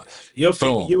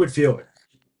 Boom. You would feel it.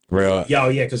 Real. Yeah,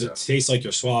 because it tastes like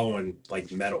you're swallowing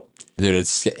like metal. Dude,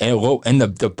 and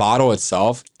the bottle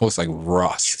itself looks like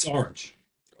rust. It's orange.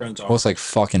 Looks like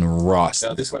fucking rust.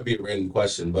 Now, this might be a random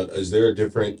question, but is there a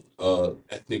different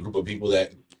ethnic group of people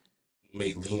that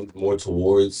may lean more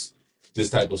towards this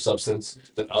type of substance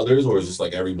than others, or is just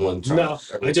like everyone? No,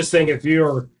 I just think if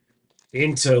you're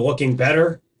into looking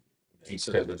better,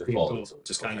 people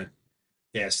just kind of,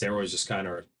 steroids just kind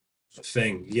of a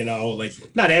thing, like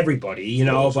not everybody,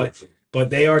 but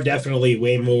they are definitely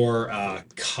way more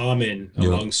common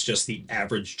amongst just the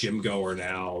average gym goer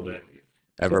now than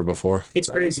Ever before. it's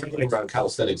crazy. Like around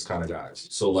calisthenics kind of guys.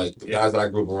 So like the guys that I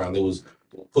grew up around, there was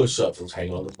push-ups, it was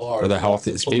hanging on the bar. For the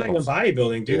healthiest Well, people. in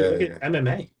bodybuilding, dude, look at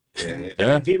MMA. Yeah.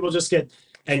 Yeah. People just get,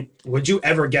 and would you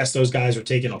ever guess those guys are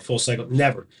taking a full cycle?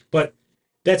 Never. But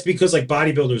that's because like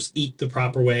bodybuilders eat the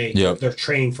proper way. Yep. They're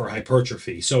training for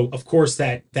hypertrophy. So of course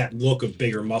that look of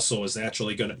bigger muscle is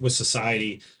naturally gonna with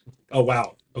society. Oh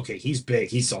wow, okay, he's big,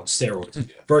 he's on steroids.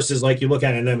 Versus like you look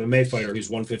at an MMA fighter who's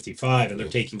 155 and they're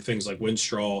taking things like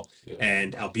Winstrol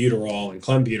and albuterol and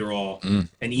clenbuterol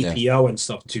and EPO and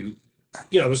stuff to,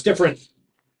 there's different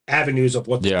avenues of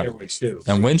what the steroids do.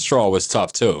 And Winstrol was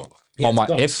tough too.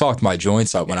 It fucked my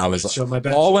joints up when I was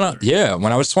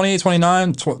when I was 28,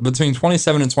 29, between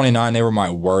 27 and 29, they were my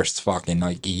worst fucking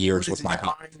like years with my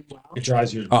health. It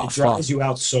dries you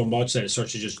out so much that it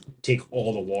starts to just take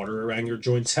all the water around your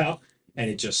joints out, and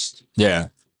it just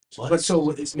But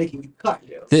so it's making you cut.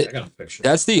 I got a picture.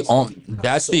 That's the only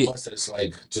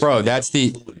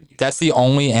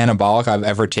anabolic I've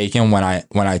ever taken. When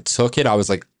I took it, I was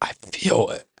like, I feel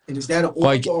it. And is that an oil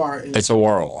Like, or it's a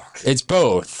whirl. It's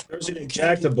both. There's an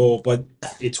injectable, but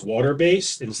it's water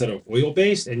based instead of oil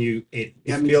based, and it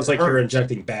That means feels it like you're hurt.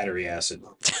 injecting battery acid.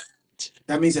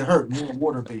 that means it hurt more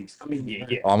water based? I mean,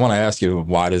 Yeah. I want to ask you,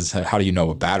 how do you know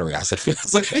what battery acid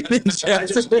feels like? It's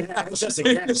just a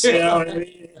guess, you know what I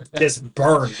mean? Just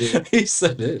burned, dude. He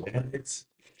said it. It's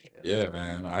Yeah,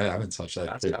 man. I haven't touched that.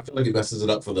 I feel like it messes it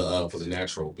up for the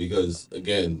natural because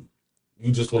again,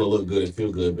 you just want to look good and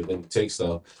feel good, but then you take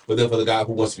stuff. But then for the guy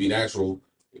who wants to be natural,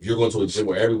 if you're going to a gym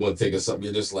where everyone's taking something,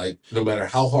 you're just like, no matter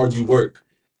how hard you work,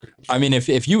 I mean, if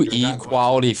you You're not eat going to.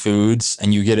 quality foods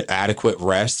and you get adequate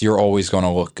rest, you're always going to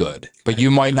look good. But you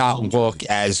might not look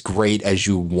as great as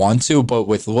you want to. But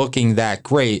with looking that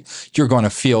great, you're going to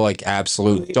feel like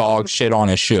absolute dog shit on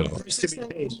a shoe.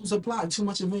 Rules apply. Too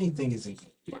much of anything isn't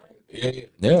good. Yeah.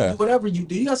 Yeah. Whatever you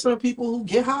do, you got some people who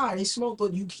get high, they smoke,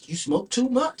 but you smoke too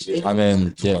much. I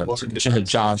mean, yeah,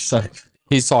 Johnson.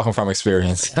 He's talking from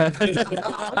experience. He's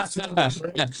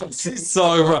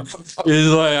talking from, he's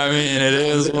like, I mean, it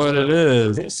is what it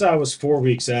is. This I was 4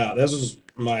 weeks out. This was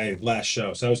my last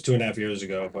show, so that was 2.5 years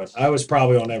ago. But I was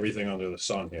probably on everything under the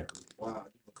sun here. Wow,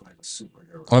 you look like a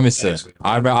superhero. Let me see.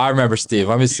 I remember Steve.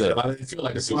 Let me see. I didn't feel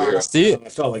like a superhero. Steve. I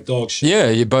felt like dog shit.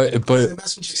 Yeah, but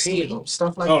That's what you see,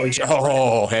 stuff like Oh, that.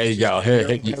 oh, here you go. Here,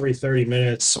 every 30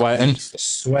 minutes, sweating.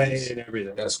 sweating and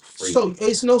everything. That's crazy. So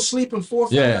it's no sleeping 4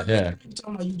 5 Yeah, yeah. You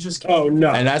talking about you just Oh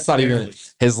no, And that's not even barely.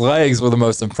 his legs were the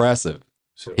most impressive.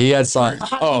 He had some.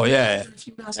 Oh yeah, If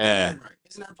you're not Yeah. sleeping right.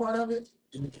 Isn't that part of it?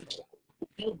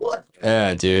 What?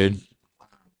 yeah, dude.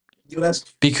 Yo, that's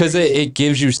Because it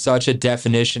gives you such a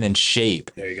definition and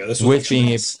shape There you go. This was with like, being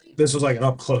able. this was like an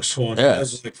up close one. Yeah.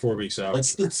 This was like 4 weeks out. Let's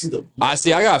see the. I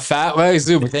see. I got fat legs,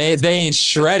 dude, but they ain't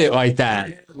shredded like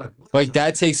that. Like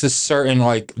that takes a certain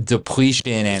like depletion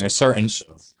and a certain.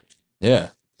 Yeah.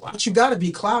 but you gotta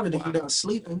be clouded if you're not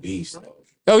sleeping. Beast.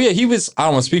 Oh yeah, he was. I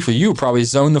don't want to speak for you. Probably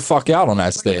zoned the fuck out on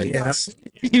that stage. Yeah.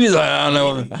 He was like, I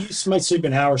don't know. You might sleep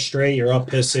an hour straight. You're up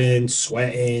pissing,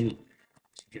 sweating.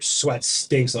 Your sweat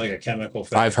stinks like a chemical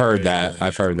factory. I've heard that.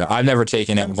 I've never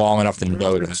taken it long enough to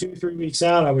know that. 2-3 weeks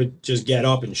out, I would just get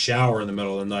up and shower in the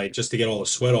middle of the night just to get all the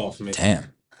sweat off of me. Damn.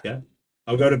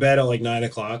 I would go to bed at like 9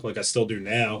 o'clock, like I still do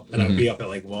now, and I'd be up at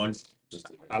like 1.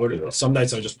 I would some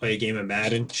nights I would just play a game of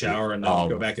Madden, shower, and then Oh.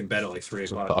 go back in bed at like 3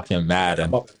 o'clock. Fucking mad.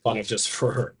 I'm up at 5 just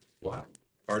for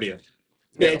cardio.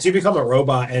 Yeah, you become a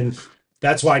robot, and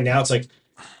that's why now it's like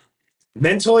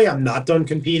mentally I'm not done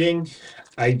competing.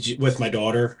 With my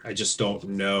daughter, I just don't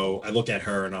know. I look at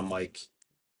her and I'm like,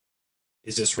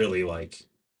 is this really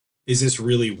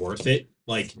worth it?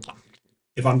 Like,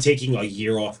 if I'm taking a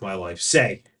year off my life,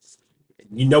 say,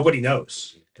 nobody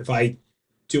knows if I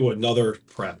do another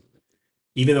prep,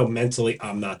 even though mentally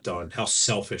I'm not done, how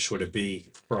selfish would it be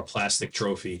for a plastic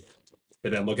trophy to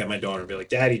then look at my daughter and be like,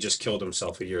 Daddy just killed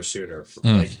himself a year sooner.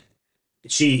 Like,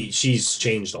 she's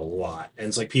changed a lot, and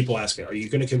it's like people ask me, are you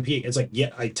going to compete? It's like, yeah,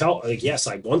 yes,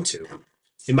 I want to.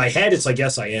 In my head it's like,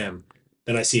 yes, I am.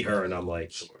 Then I see her and I'm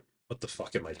like, what the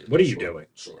fuck am I doing? What are you doing?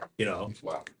 You know.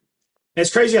 Wow. And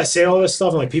it's crazy I say all this stuff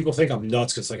and like people think I'm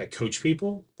nuts because like I coach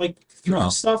people like through No.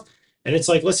 this stuff, and it's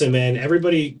like, listen, man,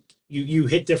 everybody, you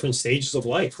hit different stages of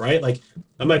life, right? Like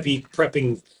I might be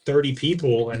prepping 30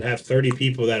 people and have 30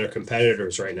 people that are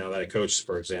competitors right now that I coach,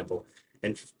 for example,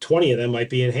 and 20 of them might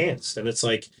be enhanced. And it's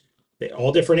like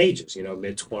all different ages, you know,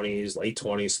 mid-20s, late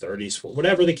 20s, 30s,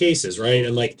 whatever the case is, right?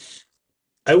 And like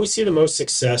I always see the most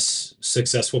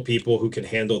successful people who can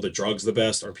handle the drugs the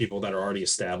best are people that are already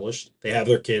established. They have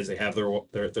their kids, they have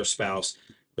their spouse,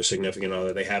 their significant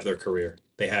other, they have their career,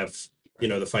 they have, you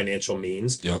know, the financial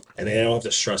means. Yep. And they don't have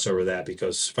to stress over that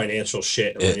because financial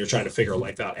shit, when you're trying to figure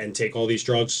life out and take all these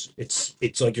drugs, it's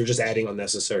like you're just adding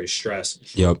unnecessary stress.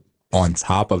 Yep. On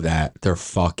top of that, they're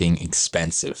fucking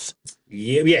expensive.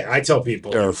 Yeah, I tell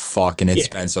people They're fucking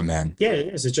expensive, man. yeah,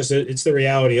 it is. It's just it's the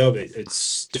reality of it.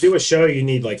 It's to do a show, you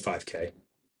need like 5K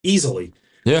easily.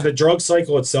 Yeah. The drug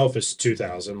cycle itself is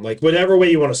 2,000. Like whatever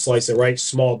way you want to slice it, right?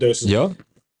 Small doses. Yep.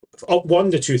 Up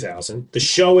 1 to 2,000. The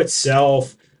show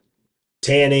itself,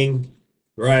 tanning,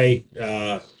 right?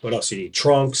 What else you need?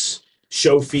 Trunks,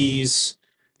 show fees,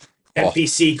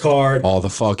 NPC card, All the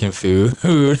fucking food.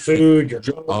 food. Your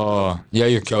Oh, yeah,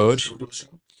 your coach.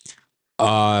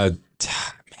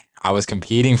 I was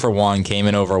competing for one, came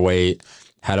in overweight,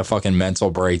 had a fucking mental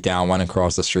breakdown, went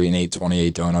across the street and ate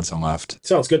 28 donuts and left.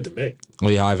 sounds good to me.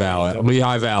 Lehigh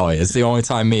Valley. It's the only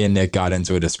time me and Nick got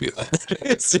into a dispute.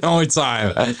 It's the only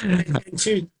time. And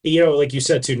two, you know, like you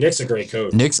said too, Nick's a great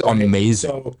coach. Nick's amazing.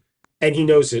 So, and he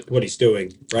knows what he's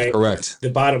doing, right? Correct. The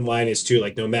bottom line is too,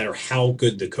 like, no matter how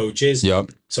good the coach is,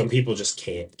 Yep. some people just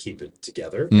can't keep it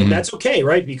together, Mhm. and that's okay,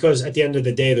 right? Because at the end of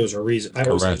the day, there's a reason. I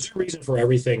always say Correct. there's a reason for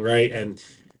everything, right? And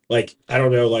like, I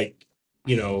don't know, like,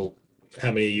 you know, how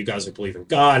many of you guys like believe in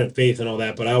God and faith and all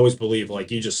that, but I always believe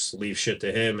like you just leave shit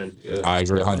to Him, and I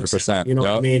agree 100%. you know what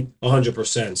I Yep. mean,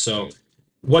 100%. So,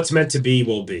 what's meant to be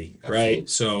will be, right?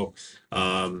 So,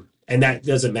 and that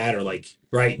doesn't matter, like,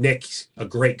 right? Nick's a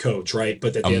great coach, right?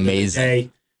 But at the end of the Amazing. day,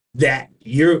 that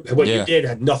what Yeah. you did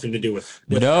had nothing to do with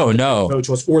No, how the no. coach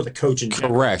was or the coach in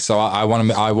general. Correct. So I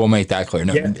will make that clear.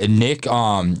 No, Yeah.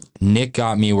 Nick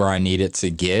got me where I needed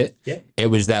to get. Yeah. It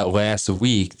was that last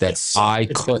week that It's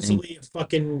couldn't a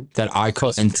fucking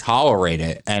tolerate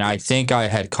it, and I think I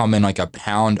had come in like a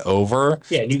pound over.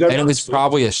 yeah. And you go And it was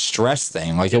probably a stress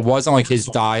thing. Like it wasn't like his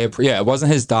diet. Yeah, it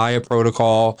wasn't his diet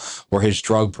protocol or his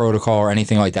drug protocol or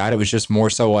anything like that. It was just more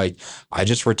so like I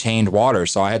just retained water.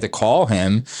 So I had to call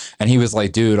him, and he was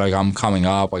like, "Dude, like I'm coming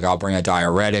up. Like I'll bring a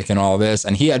diuretic and all this."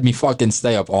 And he had me fucking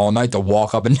stay up all night to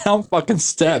walk up and down fucking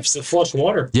steps. to flush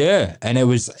water. Yeah, and it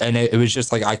was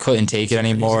just like I couldn't take it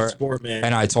anymore. Sport, man.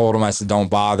 And I told him, I said, "Don't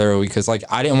bother," because like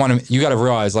I didn't want to. You got to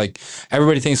realize, like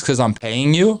everybody thinks because I'm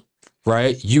paying you,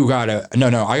 right? You gotta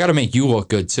no, I gotta make you look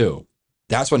good too.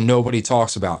 That's what nobody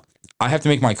talks about. I have to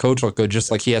make my coach look good,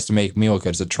 just like he has to make me look good.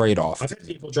 It's a trade off. I've had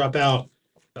people drop out.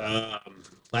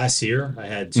 Last year, I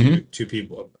had two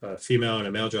people, a female and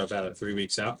a male, drop out at 3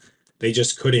 weeks out. They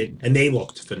just couldn't, and they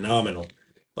looked phenomenal.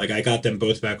 Like I got them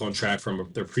both back on track from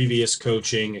their previous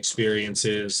coaching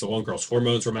experiences. The one girl's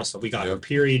hormones were messed up. We got her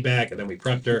period back, and then we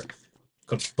prepped her.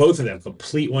 Both of them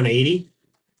complete 180.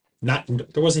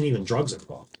 There wasn't even drugs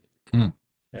involved, and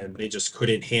they just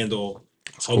couldn't handle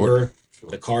hunger,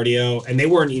 the cardio, and they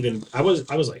weren't even. I was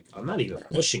like, I'm not even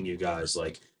pushing you guys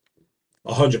like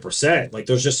 100%. Like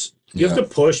there's just you have to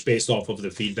push based off of the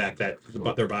feedback that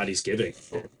their body's giving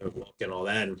and all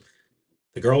that. And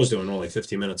the girl was doing only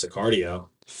 50 minutes of cardio.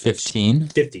 15?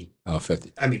 50. Oh,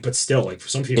 50. I mean, but still, like for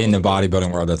some people in the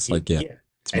bodybuilding world, that's like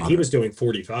and he was doing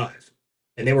 45,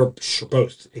 and they were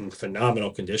both in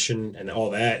phenomenal condition and all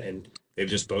that. And they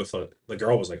just both. The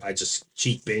girl was like,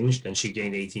 she binged and she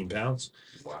gained 18 pounds.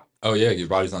 Wow. Oh yeah, your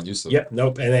body's not used to it. Yep.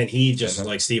 Nope. And then he just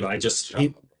like Steve.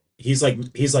 He's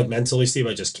like mentally, Steve.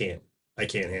 I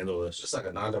can't handle this. Just like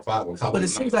a 9 to 5. But it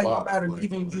seems like no matter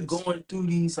even you going through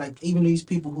these, like even these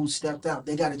people who stepped out,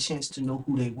 they got a chance to know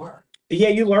who they were. Yeah,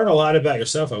 you learn a lot about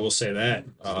yourself. I will say that.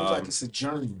 Seems like it's a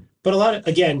journey. But a lot of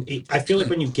I feel like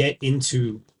when you get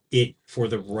into it for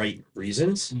the right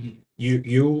reasons,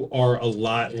 you are a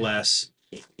lot less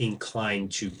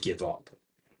inclined to give up.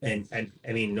 And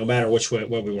I mean, no matter what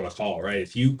we want to call it, right?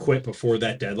 If you quit before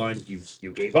that deadline,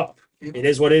 you gave up. It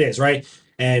is what it is, right?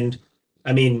 And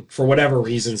I mean, for whatever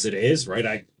reasons it is,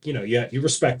 right? You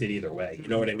respect it either way. You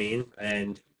know what I mean?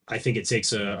 And I think it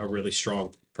takes a really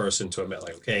strong person to admit,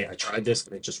 like, okay, I tried this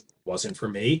and it just wasn't for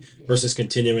me, versus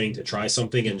continuing to try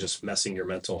something and just messing your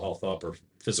mental health up or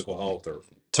physical health or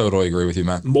Totally agree with you,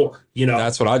 man. more.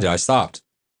 That's what I did. I stopped.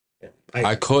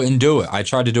 I couldn't do it. I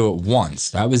tried to do it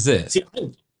once. That was it. See,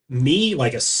 me,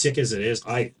 like as sick as it is,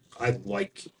 I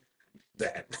like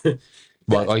that.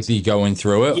 What, like the going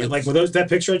through it? Yeah, like with that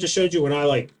picture I just showed you, when I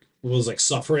like was like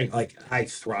suffering, like I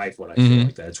thrive when I feel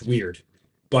like that. It's weird.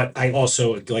 But I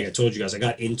also, like I told you guys, I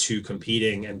got into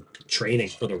competing and training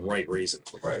for the right reasons.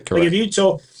 Right. Correct.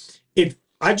 Like if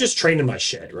I just train in my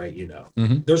shed, right?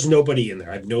 There's nobody in there.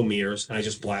 I have no mirrors, and I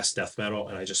just blast death metal,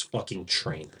 and I just fucking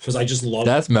train because I just love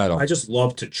Death metal. I just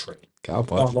love to train. God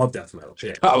Oh, I bless. love death metal.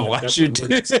 Yeah. God bless you,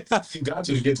 dude. You got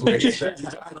to get to where you're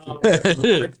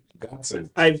at. Got to.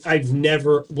 I've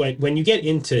never when you get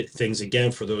into things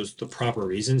again for the proper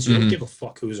reasons, you don't give a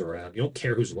fuck who's around. You don't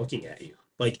care who's looking at you.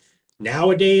 Like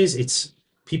nowadays, it's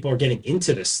people are getting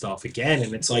into this stuff again,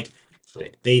 and it's like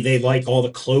they like all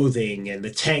the clothing and the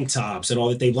tank tops and all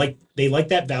that. They like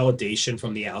that validation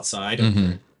from the outside.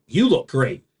 You look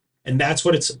great, and that's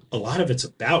what a lot of it's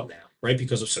about now, right?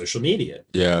 Because of social media.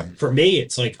 Yeah. For me,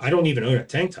 it's like I don't even own a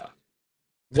tank top.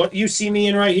 What you see me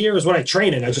in right here is what I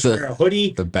train in. I just wear a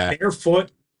hoodie,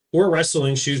 barefoot, or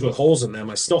wrestling shoes with holes in them.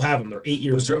 I still have them. They're 8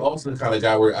 years But you're old. also the kind of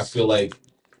guy where I feel like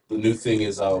the new thing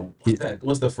is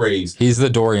what's the phrase? He's the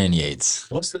Dorian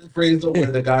Yates. What's the phrase though, where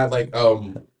the guy like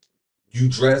you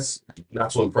dress not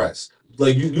to impress.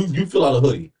 Like you fill out a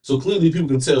hoodie, so clearly people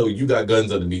can tell you got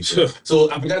guns underneath you. So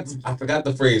I forgot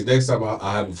the phrase. Next time I'll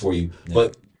have it for you. Yeah.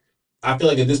 But I feel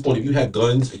like at this point, if you have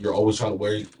guns and you're always trying to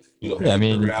wear, I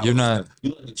mean, you're not.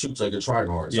 You like the troops, like you're trying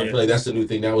hard. So I feel like that's the new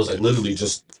thing now. Is like literally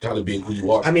just kind of being who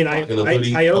you are. I mean, I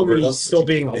owe still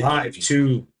being alive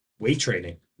to weight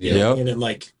training. Yeah. And then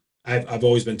like I've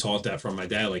always been taught that from my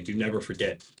dad. Like you never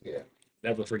forget. Yeah.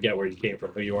 Never forget where you came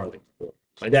from, who you are. Like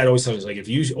my dad always tells me, like, if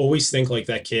you always think like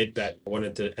that kid that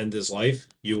wanted to end his life,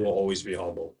 you will always be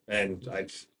humble. And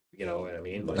you know what I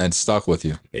mean? Like, and stuck with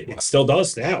you. It still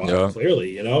does now. Yeah.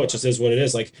 Clearly, it just is what it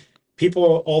is. Like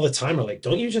people all the time are like,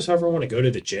 don't you just ever want to go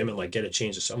to the gym and like get a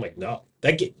change of something? I'm like,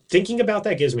 no. Thinking about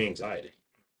that gives me anxiety.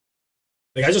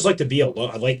 Like I just like to be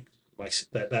alone. I like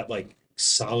that like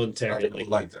solitary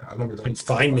like that. I remember that.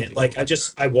 confinement. Like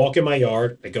I walk in my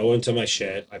yard, I go into my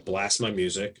shed, I blast my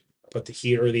music, I put the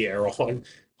heater or the air on,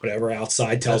 whatever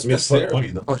outside tells me to put therapy,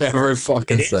 on. though. Whatever it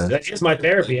fucking It is. says. That is my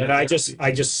therapy, and I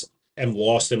just am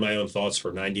lost in my own thoughts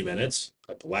for 90 minutes.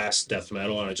 I blast death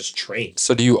metal and I just train.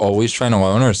 So do you always train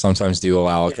alone, or sometimes do you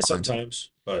allow? Yeah, sometimes,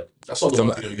 but That's all the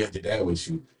one you have your dad with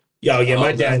you. yeah,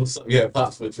 my dad. Yeah,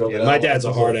 pops with you. Yeah, my dad's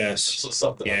a hard That's ass. what's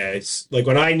up, though. Yeah, it's like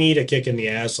when I need a kick in the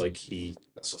ass, like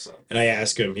That's what's up. and I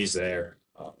ask him, he's there.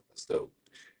 That's dope.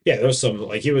 Yeah, there was some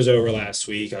like he was over last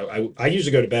week. I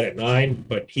usually go to bed at 9,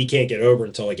 but he can't get over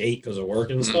until like 8 because of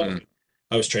work and stuff. Mhm.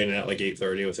 I was training at like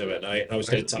 8:30 with him at night. I was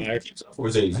getting tired. He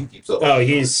keeps up. Oh,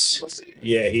 he's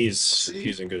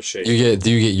in good shape.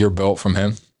 Do you get your belt from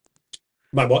him?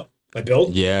 My what? My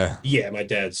build? Yeah, Yeah, my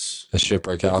dad's. the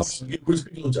shipwreck house. We were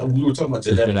talking about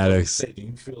genetics. Genetics. Do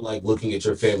you feel like looking at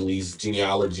your family's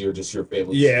genealogy or just your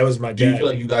family? Yeah, it was my Do you dad. feel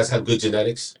like you guys have good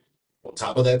genetics on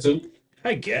top of that too?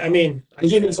 I mean,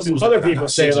 Some people other say, people "I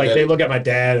say got like they genetics." look at my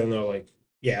dad and they're like,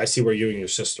 "Yeah, I see where you and your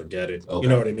sister get it." Okay. You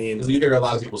know what I mean? Because you hear a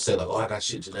lot of people say like, "Oh, I got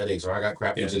shit genetics," or "I got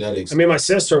crappy Yeah. genetics." I mean, my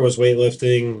sister was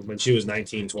weightlifting when she was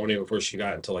 19, 20 before she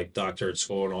got into like doctorate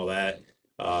school and all that.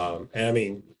 And I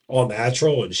mean, all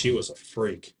natural, and she was a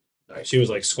freak. She was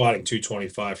like squatting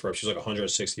 225 for up. She was like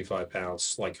 165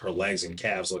 pounds. Like her legs and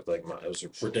calves looked like mine. It was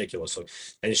ridiculous.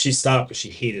 And she stopped because she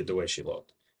hated the way she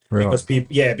looked. Really? Because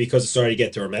because it started to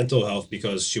get to her mental health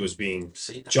because she was being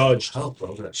judged.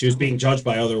 She was being judged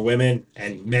by other women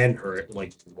and men. Her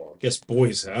like, well, I guess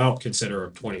boys. I don't consider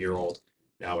a 20-year-old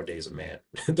nowadays a man.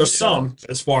 There's some.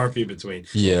 It's far and few between.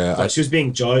 Yeah, But she was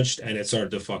being judged, and it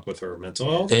started to fuck with her mental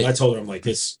health. It- I told her, I'm like,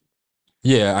 this.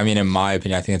 yeah. I mean, in my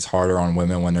opinion, I think it's harder on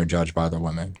women when they're judged by other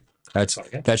women. That's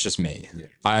just me. Yeah.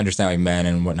 I understand like men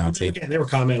and whatnot. Again, they were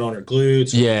commenting on her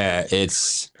glutes. Yeah,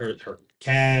 it's her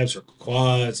calves, her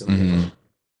quads, and Mhm.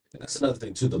 And that's another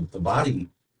thing too. The body,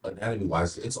 anatomy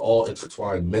wise, it's all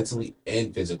intertwined mentally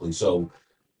and physically. So,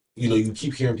 you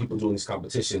keep hearing people doing these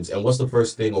competitions, and what's the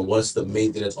first thing or what's the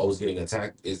main thing that's always getting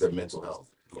attacked is their mental health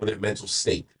or their mental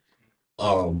state.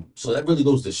 So that really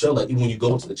goes to show, like, even when you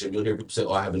go into the gym, you'll hear people say,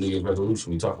 "Oh, I have a New Year's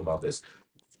resolution." We talk about this.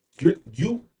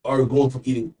 You are going from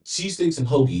eating cheesesteaks and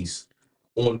hoagies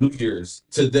on New Year's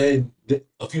to then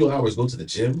a few hours go to the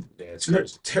gym. yeah, it's It's a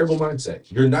crazy. terrible mindset.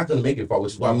 You're not going to make it far,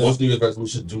 which is why No. most New Year's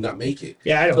resolutions do not make it.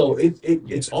 Yeah, I don't. So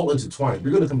it's all intertwined. If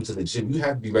you're going to come into the gym, you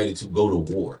have to be ready to go to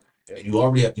war, and you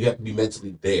have to be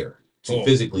mentally there to Well,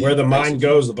 physically. where the mind execute.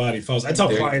 goes, the body follows. I tell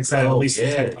There you clients that at go. least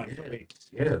Yeah. 10 times a week.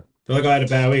 Yeah, They're like, I had a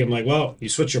bad week. I'm like, well, you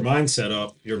switch your mindset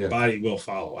up, your Yeah. body will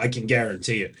follow. I can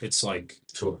guarantee it. It's like,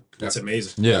 sure. it's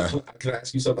amazing. yeah. Can I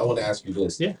ask you something? I want to ask you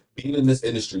this. Yeah. Being in this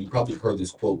industry, you probably heard this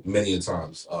quote many a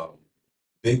times.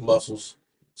 Big muscles,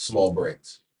 small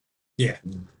brains. Yeah.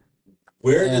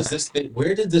 Where Yeah.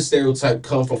 where did this stereotype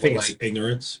come I from? think Like, it's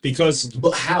ignorance because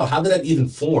but how did that even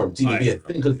form to even be a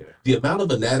thing? Because the amount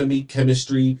of anatomy,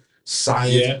 chemistry,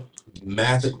 science, yeah,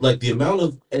 math, like the amount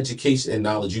of education and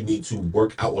knowledge you need to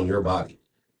work out on your body.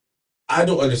 I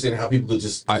don't understand how people could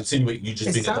just insinuate you just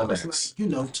It being a sounds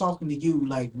dumbass. like, talking to you,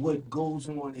 like what goes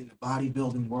on in the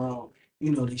bodybuilding world.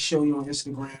 They show you on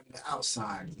Instagram the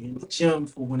outside. You're in the gym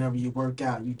for whenever you work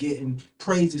out. You're getting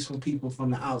praises from people from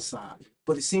the outside.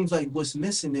 But it seems like what's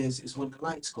missing is when the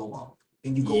lights go off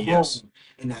and you go Yes. home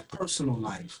in that personal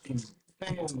life and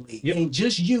family Yep. and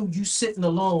just you sitting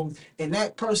alone and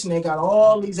that person that got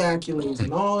all these accolades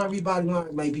and all everybody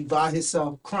might be by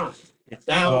himself crying.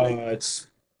 Down.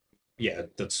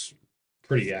 that's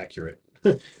pretty accurate.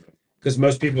 Because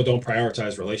most people don't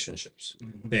prioritize relationships.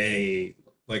 They,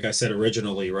 like I said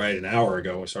originally, right, an hour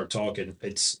ago, when we started talking,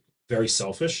 it's very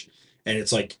selfish. And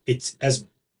it's like, it's as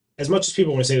much as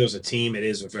people want to say there's a team, it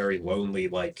is a very lonely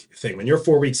like thing. When you're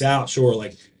 4 weeks out, sure,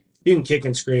 like you can kick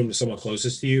and scream to someone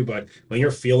closest to you, but when you're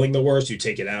feeling the worst, you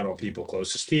take it out on people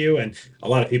closest to you. And a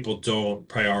lot of people don't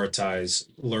prioritize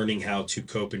learning how to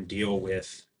cope and deal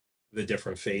with the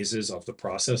different phases of the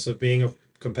process of being a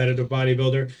competitive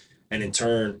bodybuilder. And in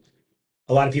turn,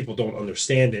 a lot of people don't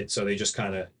understand it, so they just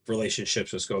kind of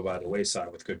relationships just go by the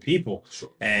wayside with good people. Sure.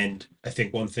 And I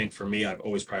think one thing for me I've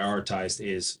always prioritized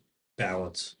is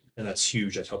balance, and that's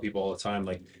huge. I tell people all the time,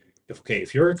 like,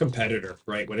 if you're a competitor,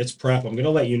 right, when it's prep, I'm gonna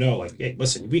let you know, like, hey,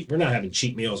 listen, we're not having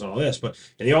cheat meals and all this, but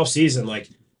in the off season, like,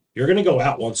 you're gonna go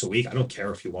out once a week. I don't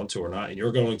care if you want to or not, and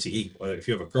you're going to eat. Whether if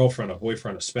you have a girlfriend, a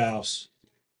boyfriend, a spouse,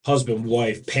 husband,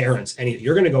 wife, parents,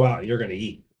 you're gonna go out and you're gonna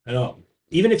eat. I know.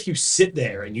 Even if you sit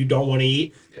there and you don't want to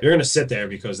eat, you're going to sit there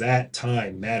because that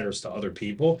time matters to other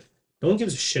people. No one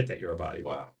gives a shit that you're a bodybuilder.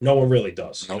 Wow. No one really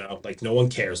does. Nope. Like no one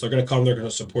cares. They're going to come. They're going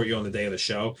to support you on the day of the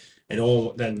show, and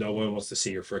no one wants to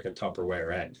see your freaking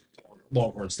Tupperware at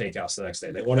Longhorn Steakhouse the next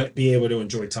day. They want to be able to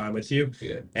enjoy time with you.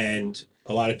 Yeah. And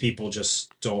a lot of people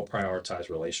just don't prioritize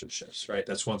relationships, right?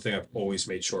 That's one thing I've always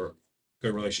made sure.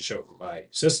 Good relationship with my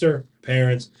sister,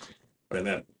 parents. When I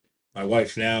met my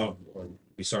wife now, when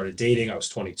we started dating, I was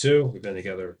 22. We've been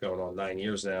together going on 9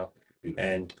 years now.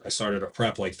 And I started a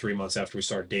prep like 3 months after we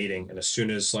started dating. And as soon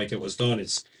as like it was done,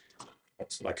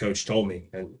 that's my coach told me.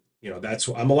 And that's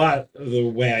I'm a lot of the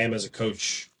way I am as a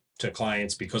coach to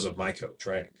clients because of my coach,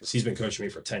 right? Because he's been coaching me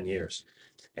for 10 years.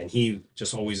 And he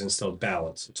just always instilled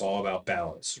balance. It's all about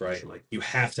balance, right? Like you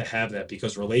have to have that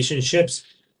because relationships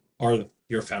are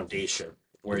your foundation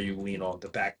where you lean on the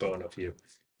backbone of you.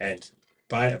 And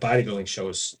bodybuilding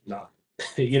shows not.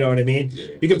 You know what I mean? Yeah.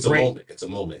 You can It's a moment. It's a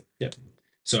moment. Yeah.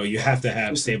 So you have to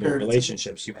have Just stable compare it to-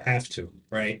 relationships. You have to,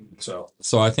 right? So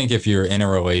I think if you're in a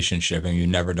relationship and you've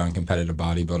never done competitive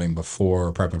bodybuilding before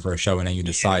or prepping for a show and then you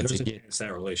decide there's to a get, chance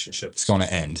that relationship it's going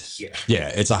to end. Yeah. Yeah,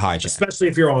 it's a high chance. Especially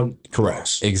if you're on Correct.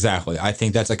 drugs. Exactly. I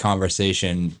think that's a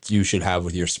conversation you should have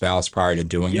with your spouse prior to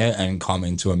doing Yep. it and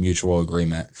coming to a mutual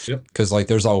agreement. Yep. Because like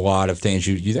there's a lot of things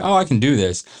you think, oh, I can do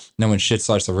this. And then when shit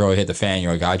starts to really hit the fan,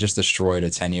 you're like, I just destroyed a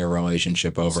 10-year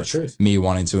relationship over That's the truth. me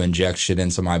wanting to inject shit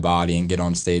into my body and get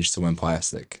on stage to win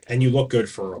plastic. And you look good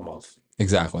for a month.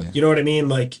 Exactly. You know what I mean?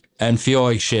 Like And feel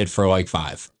like shit for like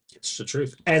 5. it's the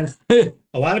truth. And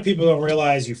a lot of people don't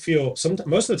realize you feel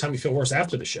most of the time you feel worse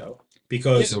after the show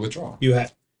because withdrawal. you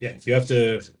have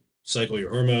to cycle your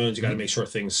hormones. You got to make sure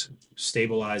things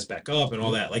stabilize back up and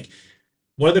all that. Like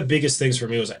one of the biggest things for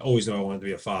me was I always knew I wanted to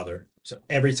be a father. So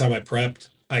every time I prepped,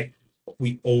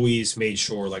 we always made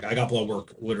sure like I got blood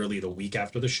work literally the week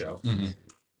after the show. Mm-hmm.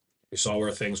 We saw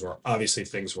where things were. Obviously,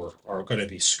 things are going to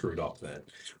be screwed up then.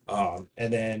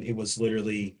 And then it was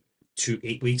literally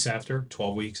 8 weeks after,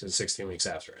 12 weeks, and 16 weeks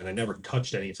after. And I never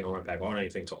touched anything or went back on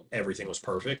anything until everything was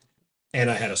perfect. And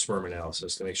I had a sperm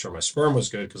analysis to make sure my sperm was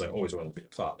good because I always wanted to be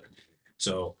a father.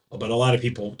 So, but a lot of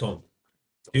people don't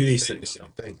do these things.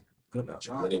 Thing. Good And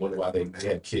job. then they wonder why they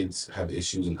have kids have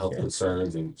issues and health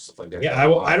concerns and stuff like that. Yeah,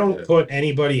 I don't put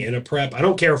anybody in a prep. I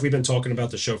don't care if we've been talking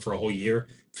about the show for a whole year.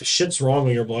 If shit's wrong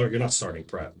with your blood, you're not starting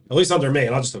prep. At least under me.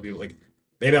 And I'll just tell people like,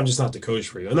 maybe I'm just not the coach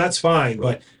for you. And that's fine.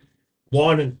 Right. But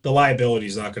one, the liability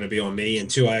is not going to be on me. And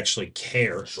two, I actually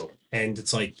care. Sure. And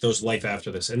it's like there's life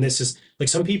after this. And this is like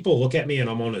some people look at me and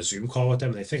I'm on a Zoom call with them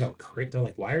and they think I'm crazy. They're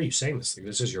like, why are you saying this? Like,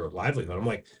 this is your livelihood. I'm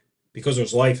like, because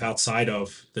there's life outside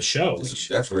of the show.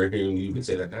 That's rare hearing you even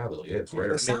say that now, though. Yeah, it's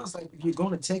rare. It sounds like if you're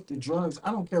going to take the drugs,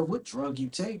 I don't care what drug you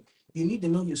take, you need to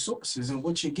know your sources and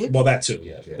what you're getting. Well, that too.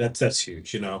 Yeah. Yeah. That's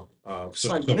huge, It's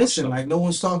like missing, like no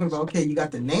one's talking about, okay, you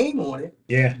got the name on it.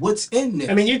 Yeah. What's in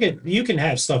there? I mean, you can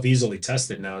have stuff easily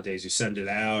tested nowadays. You send it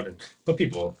out, but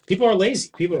people are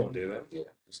lazy. People don't do that. Yeah,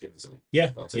 just give it to me.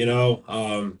 Yeah, I'll take it.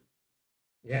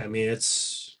 yeah. I mean,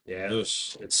 it's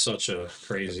such a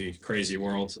crazy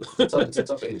world. It's a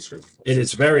tough industry. It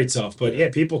is very tough, but yeah,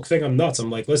 people think I'm nuts. I'm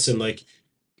like, listen, like,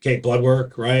 okay, blood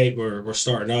work, right? We're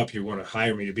starting up. You want to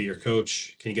hire me to be your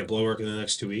coach? Can you get blood work in the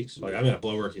next 2 weeks? Like, I haven't had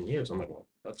blood work in years. I'm like, well,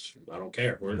 I don't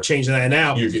care. We're changing that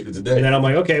now. You're getting it And today. then I'm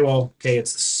like, okay,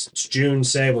 it's June.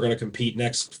 Say we're gonna compete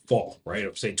next fall, right?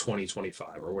 Or say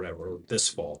 2025 or whatever, or this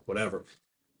fall, whatever.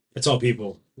 I tell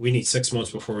people we need 6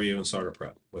 months before we even start a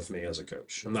prep with me as a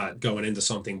coach. I'm not going into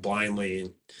something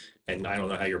blindly and I don't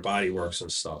know how your body works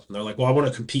and stuff. And they're like, well, I want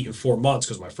to compete in 4 months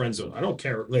because my friends do. I don't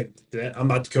care. Like, I'm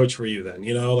not the coach for you then.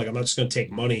 Like I'm not just going to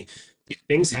take money.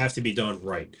 Things have to be done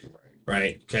right.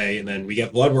 Right. Okay. And then we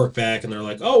get blood work back and they're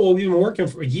like, oh, well, we've been working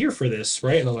for a year for this.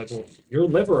 Right. And I'm like, well, your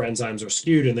liver enzymes are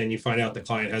skewed. And then you find out the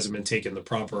client hasn't been taking the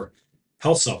proper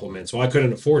health supplements. Well, I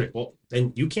couldn't afford it. Well,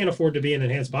 then you can't afford to be an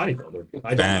enhanced bodybuilder.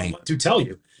 I don't know what to tell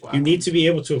you. Wow. You need to be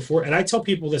able to afford. And I tell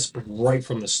people this right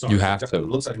from the start. You have It to.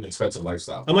 looks like an expensive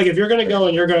lifestyle. I'm like, if you're going to go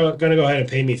and you're going to go ahead and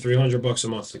pay me $300 a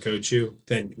month to coach you,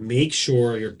 then make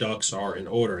sure your ducks are in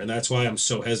order. And that's why I'm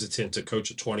so hesitant to coach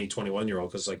a 20,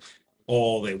 21-year-old because like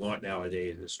all they want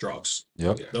nowadays is drugs.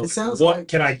 Yep. They're It like, sounds what like-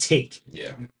 can I take?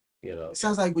 Yeah. It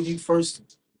sounds like when you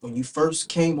first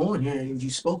came on here and you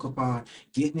spoke upon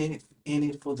getting in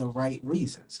it for the right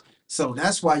reasons. So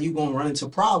that's why you're gonna run into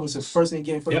problems if the person ain't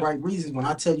getting for Yep. the right reasons. When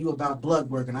I tell you about blood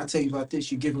work and I tell you about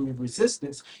this, you're giving me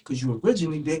resistance because you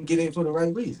originally didn't get in for the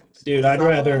right reasons. Dude, I'd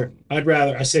rather,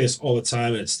 I say this all the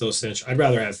time and it's still cinch. I'd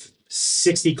rather have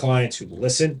 60 clients who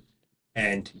listen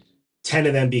and 10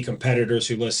 of them be competitors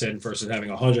who listen versus having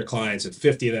 100 clients and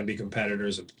 50 of them be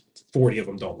competitors and 40 of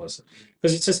them don't listen.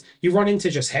 Because it's just, you run into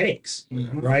just headaches,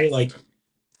 Mhm. right? Like,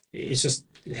 it's just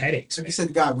headaches. Like Man. you said,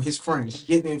 the guy with his friend, he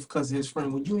getting in because of his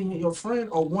friend. When you and your friend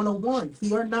are 101,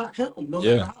 he are not him. No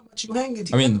Yeah. matter how much you hang I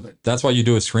together. mean, that's why you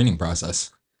do a screening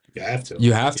process. You have to.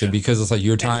 You have to, because it's like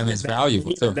your time is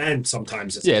valuable Even too. then,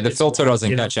 sometimes it's Yeah, the it's filter wrong, doesn't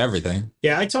you know? catch everything.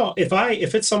 Yeah, I talk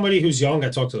if it's somebody who's young, I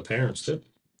talk to the parents too.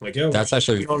 Like, yo, That's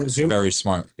actually on Zoom. very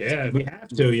smart. Yeah, we have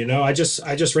to. You know, I just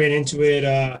ran into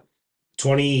it.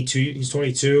 22. He's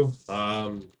 22.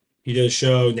 He did a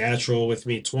show Natural with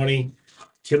me. 20.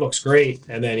 Kid looks great,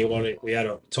 and then we had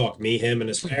to talk him and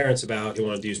his parents about he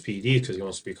wanted to use PEDs because he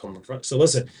wants to become a friend. So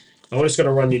listen, I'm just going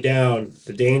to run you down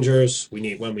the dangers we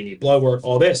need when we need blood work,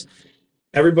 all this.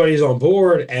 Everybody's on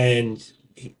board, and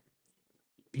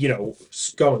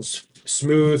going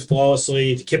smooth,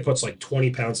 flawlessly. The kid puts like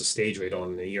 20 pounds of stage weight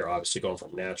on in a year, obviously going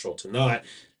from natural to not.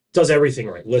 Does everything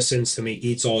right, listens to me,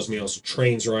 eats all his meals,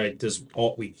 trains right, does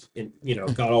all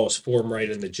got all his form right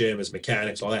in the gym, his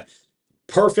mechanics, all that.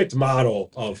 Perfect model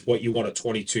of what you want a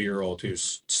 22-year-old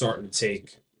who's starting to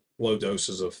take low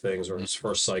doses of things or his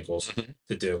first cycles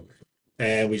to do.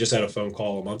 And we just had a phone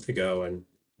call a month ago, and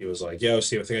he was like, "Yo,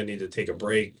 Steve, I think I need to take a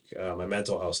break. My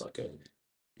mental health's not good."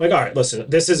 Like, all right, listen,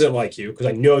 this isn't like you because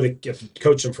I know that if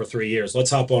coached him for 3 years. Let's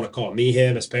hop on a call. Me,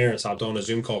 him, his parents hopped on a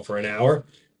Zoom call for an hour,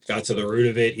 got to the root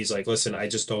of it. He's like, listen, I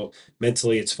just don't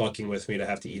mentally, it's fucking with me to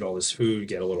have to eat all this food,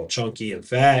 get a little chunky and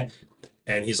fat.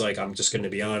 And he's like, I'm just going to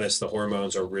be honest, the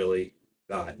hormones are really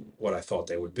not what I thought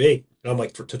they would be. And I'm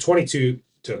like, to 22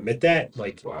 to admit that,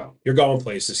 like, Wow. you're going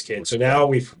places, kid. So now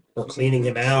we're cleaning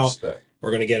him out. Respect.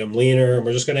 We're going to get him leaner, and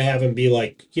we're just going to have him be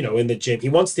like, in the gym. He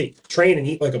wants to train and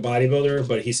eat like a bodybuilder,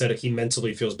 but he said he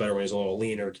mentally feels better when he's a little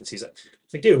leaner because he's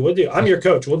like, dude, I'm your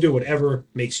coach. We'll do whatever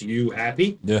makes you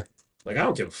happy. Yeah. Like, I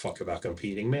don't give a fuck about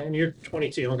competing, man. You're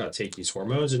 22. You don't got to take these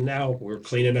hormones. And now we're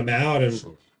cleaning him out.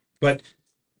 But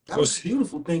That was a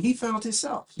beautiful thing. He found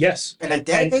himself. yes. And at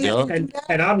that age, yeah.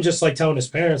 And I'm just like telling his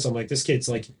parents, I'm like, this kid's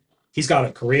like, he's got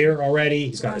a career already.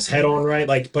 He's got his head on right.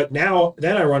 Like, but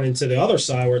then I run into the other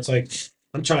side where it's like,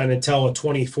 I'm trying to tell a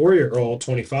 24-year-old,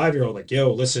 25-year-old, like,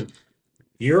 yo, listen,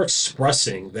 you're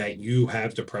expressing that you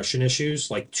have depression issues,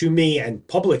 like to me and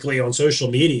publicly on social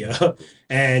media,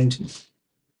 and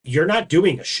you're not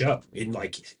doing a show in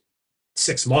like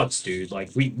 6 months, dude.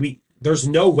 Like there's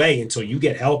no way until you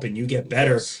get help and you get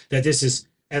better that this is,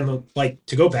 and like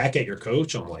to go back at your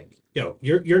coach, I'm like,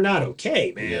 you're not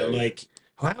okay, man. Yeah. Like,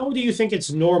 how do you think it's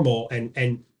normal?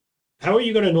 And how are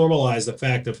you going to normalize the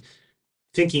fact of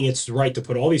thinking it's right to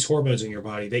put all these hormones in your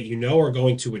body that are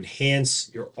going to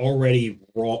enhance your already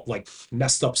raw, like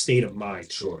messed up state of mind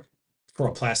Sure. for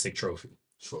a plastic trophy?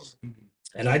 Sure.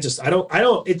 And I don't,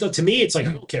 to me, it's like,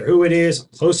 I don't care who it is, how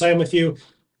close I am with you.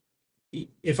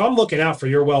 If I'm looking out for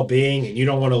your well-being and you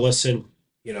don't want to listen,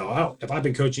 if I've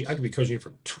been coaching, I could be coaching you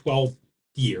for 12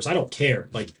 years. I don't care.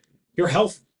 Like, your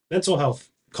health, mental health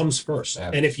comes first.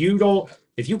 Yeah. And if you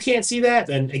can't see that,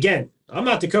 then again, I'm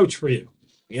not the coach for you.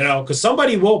 Because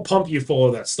somebody will pump you full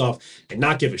of that stuff and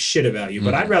not give a shit about you.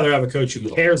 But I'd rather have a coach who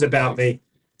cares about me.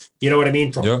 You know what I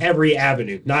mean? From every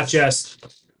avenue, not just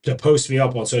to post me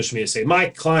up on social media and say, my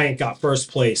client got first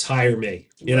place, hire me.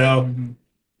 Mhm.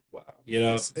 Wow.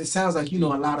 It sounds like, a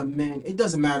lot of men, it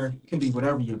doesn't matter. It can be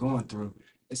whatever you're going through.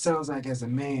 It sounds like as a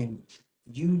man,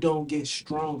 you don't get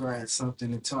stronger at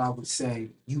something until I would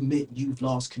say you admit you've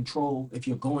lost control if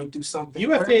you're going through something.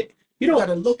 You don't,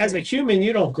 gotta look as at a human,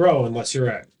 you don't grow unless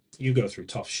you go through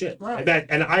tough shit. Right.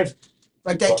 And I've,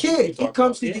 like that kid, he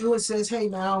comes to yeah. you and says, hey,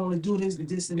 man, I want to do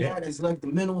this and Yeah. that. It's like the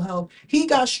mental health. He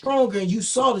got stronger and you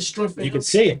saw the strength in you him. can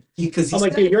see it. Because I'm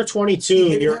like, dude, you're 22. He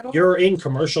hit it head on. You're in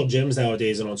commercial gyms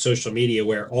nowadays and on social media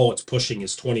where all it's pushing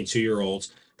is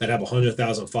 22-year-olds that have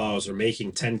 100,000 followers or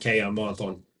making 10K a month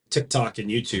on TikTok and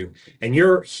YouTube. And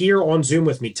you're here on Zoom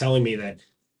with me telling me that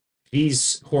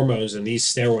these hormones and these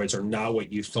steroids are not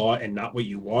what you thought and not what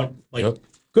you want. Like,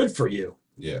 good for you.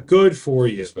 Yeah. Good for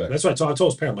you. Respect. That's what I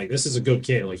told his parent. Like, this is a good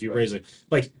kid. Like, you raise it.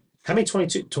 Like, how many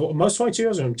most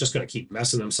 22-years are just going to keep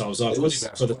messing themselves up They would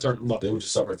for the turn. Look, They would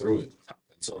just suffer through it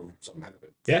until something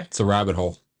happened. yeah. It's a rabbit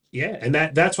hole. Yeah. And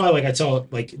that's why, like, I tell,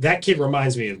 like, that kid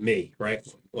reminds me of me, right?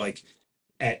 Like,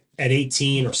 at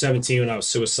 18 or 17 when I was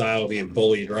suicidal, being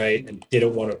bullied, right? And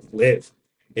didn't want to live.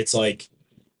 It's like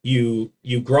you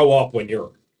grow up when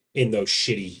you're in those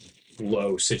shitty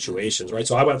low situations, right?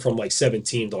 So I went from like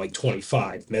 17 to like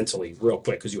 25 mentally real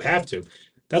quick because you have to.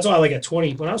 That's why, like, at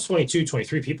 20, when I was 22,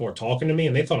 23, people were talking to me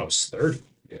and they thought I was 30.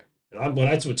 Yeah. And when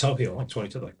I would tell people I'm like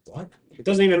 22, they're like, what? It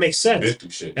doesn't even make sense. Been through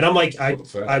shit. And I'm like, I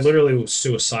Facts. literally was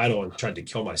suicidal and tried to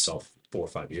kill myself 4 or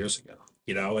 5 years ago,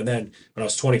 and then when I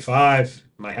was 25,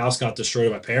 my house got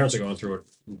destroyed. My parents are going through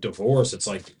a divorce. It's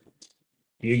like,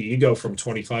 you go from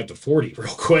 25 to 40 real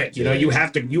quick. You know, you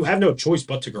have no choice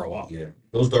but to grow up. Yeah,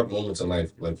 those dark moments in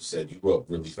life, like you said, you grow up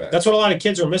really fast. That's what a lot of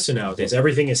kids are missing nowadays.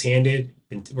 Everything is handed,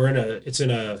 and we're in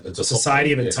a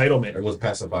society of entitlement. Everyone's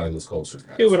pacified in this culture.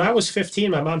 Dude, when I was 15,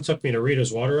 my mom took me to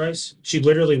Rita's Water Ice. She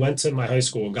literally went to my high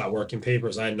school and got working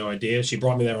papers. I had no idea. She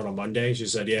brought me there on a Monday. She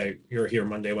said, "Yeah, you're here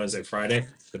Monday, Wednesday, Friday.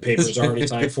 The papers are already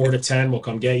timed 4 to 10. We'll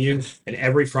come get you." And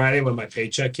every Friday when my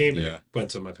paycheck came,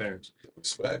 went to my parents.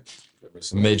 Respect.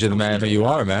 Made you the man who you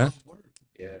are, man.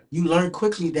 Yeah. You learn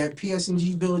quickly that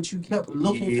PS&G bill that you kept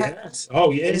looking past.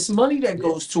 Oh, yeah. It's money that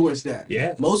goes towards that.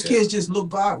 Yeah. Most kids just look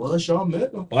by. Well, it's y'all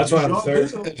met them. Well, that's why I'm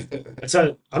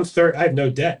third. I'm third. I have no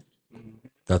debt.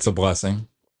 That's a blessing.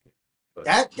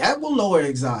 That will lower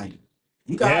anxiety.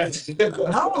 You got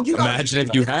Imagine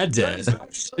if you had debt.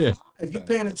 Yeah. If you're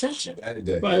paying attention.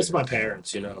 Well, it's my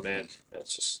parents, you know, man.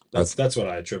 That's what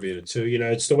I attribute it to. You know,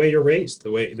 it's the way you're raised,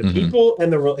 the way the people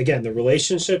and the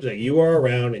relationships that you are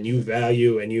around and you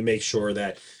value and you make sure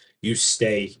that you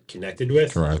stay connected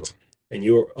with. Correct. And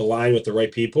you align with the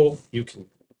right people, you can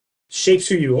shapes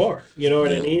who you are. You know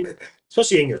what I mean?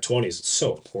 Especially in your 20s, it's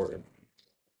so important.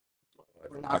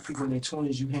 A lot of people in their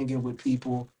 20s, you hanging with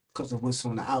people because of what's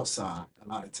on the outside a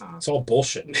lot of times. It's all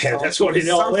bullshit, man. That's what it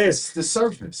all is. The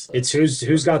surface. It's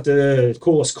who's got the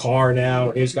coolest car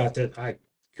now, who's got the I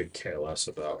could care less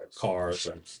about cars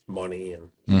and money and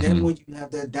then when you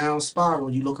have that down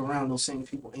spiral, you look around, those same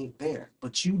people ain't there.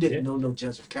 But you didn't know no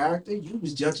judge of character. You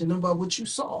was judging them by what you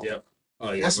saw. Yep.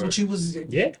 Oh, yeah, that's what you was.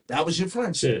 Yeah, that was your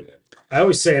friendship. Shit. I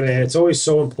always say, man, it's always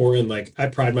so important. Like I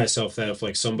pride myself that if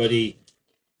like somebody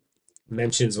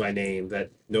mentions my name,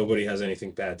 that nobody has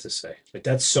anything bad to say. Like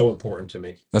that's so important to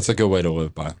me. That's a good way to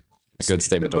live by. A good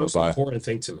statement to live by. It's the most important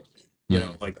thing to me. You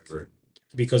know, like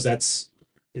because it's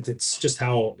just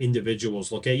how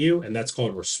individuals look at you, and that's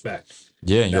called respect.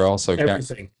 Yeah, you're also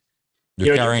everything.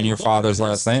 You're carrying your father's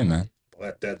last name, man.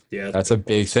 That's a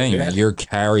big thing, man. You're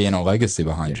carrying a legacy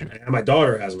behind you. And my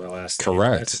daughter has my last name.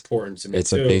 Correct. That's important to me.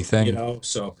 It's a big thing. You know,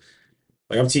 so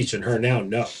like I'm teaching her now.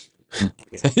 No.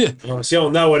 She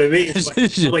don't know what it means.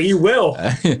 But you will.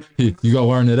 You go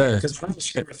learn today. Because when I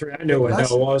was 3, I knew what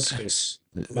no was because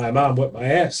my mom whipped my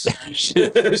ass.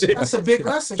 That's a big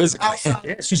lesson.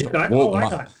 Yeah, she said, I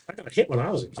got hit when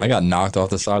I was a kid. I got knocked off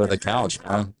the side of the couch,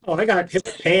 man. Oh, I got hit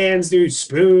with pans, dude,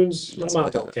 spoons. My mom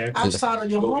don't care. Outside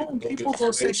of your home, people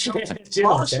gonna say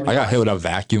I got hit with a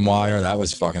vacuum wire. That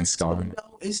was fucking scarring.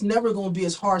 It's never going to be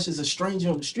as harsh as a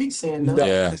stranger on the street saying no.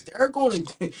 Yeah.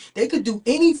 They could do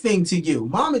anything to you.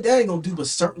 Mom and dad ain't going to do a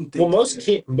certain thing. Well,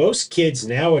 most kids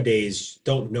nowadays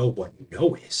don't know what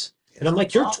no is. And I'm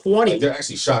like, you're 20. They're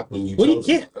actually shocked when you tell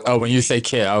them. Oh, when you say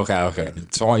kid. Okay.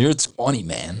 So you're 20,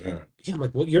 man. Yeah, I'm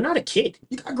like, well, you're not a kid.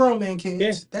 You got grown man kids.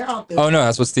 Yeah. They're out there. Oh, no,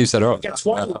 that's what Steve said earlier. At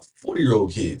 20,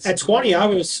 40-year-old kids. At 20, I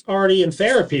was already in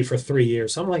therapy for 3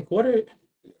 years. I'm like, what do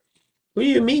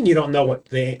you mean you don't know what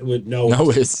they would know?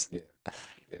 No, it's...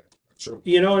 True.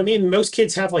 You know what I mean? Most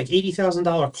kids have like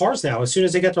 $80,000 cars now. As soon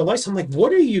as they get their license, I'm like,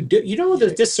 what are you doing? You know the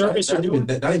disservice you're doing?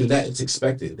 Not even that. It's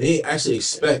expected. They actually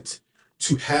expect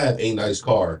to have a nice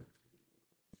car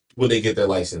when they get their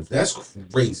license. That's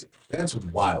crazy. That's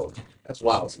wild. That's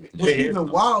wild to me. What's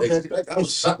even wild I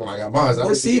was shocked when I got mine.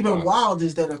 What's even wild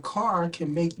is that a car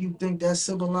can make you think that's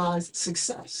civilized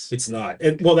success. It's not.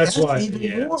 Well, that's why.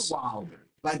 Even more wilder.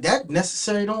 Like that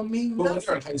necessarily don't mean nothing. When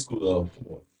you're in high school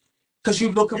though. Because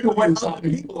you look up what other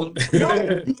people.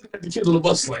 The kids on the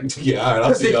bus like, yeah, all right,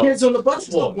 because the kids on the bus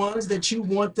are the ones that you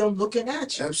want them looking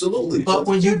at you. Absolutely. But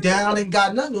when you down and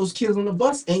got none, those kids on the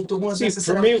bus ain't the ones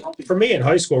necessarily. For me in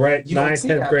high school, right? 9th,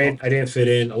 10th grade, I didn't fit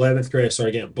in. 11th grade, I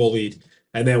started getting bullied.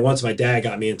 And then once my dad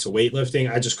got me into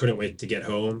weightlifting, I just couldn't wait to get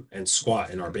home and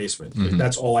squat in our basement. Mm-hmm.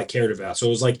 That's all I cared about. So it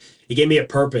was like, it gave me a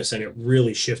purpose, and it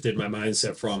really shifted my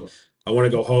mindset from, I want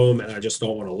to go home and I just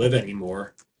don't want to live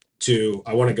anymore, to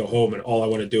I want to go home and all I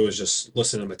want to do is just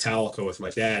listen to Metallica with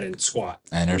my dad and squat.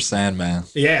 And her Sandman.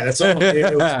 Yeah, that's all.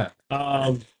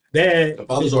 Then the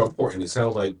fathers are important. It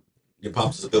sounds like your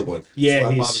pops is a good one. Yeah,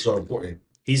 so fathers are important.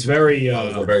 He's very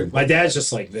my dad's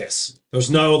just like this.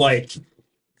 There's no like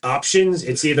options.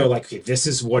 It's either like, okay, this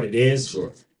is what it is.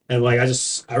 Sure. And like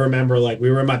I remember like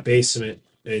we were in my basement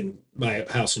in my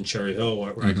house in Cherry Hill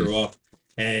where I grew up.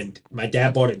 And my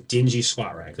dad bought a dingy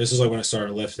squat rack. This is like when I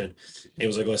started lifting. He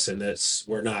was like, listen,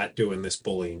 we're not doing this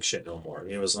bullying shit no more.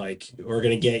 It was like, we're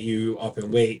going to get you up in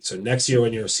weight. So next year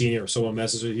when you're a senior, if someone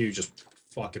messes with you, just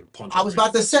fucking punch. I was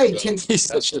about to say, he's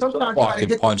such a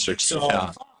fucking puncher.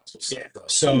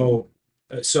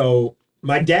 So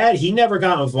my dad, he never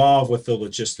got involved with the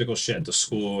logistical shit at the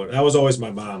school. That was always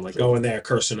my mom, like going there,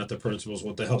 cursing at the principals,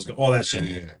 what the hell's going, all that shit.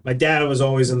 Yeah. My dad was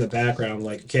always in the background,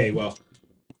 like, okay, well,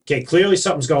 okay, clearly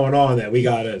something's going on there. We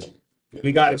gotta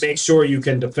make sure you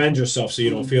can defend yourself so you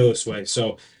don't feel this way.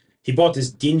 So he bought this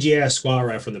dingy ass squat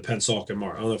rack from the Pennsauken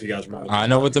Mart. I don't know if you guys remember. I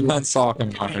know what the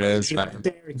Pennsauken Mart is, He man. went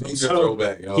there, he comes He's a home-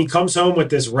 throwback, yo. he comes home with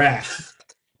this rack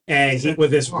and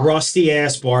with this rusty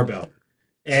ass barbell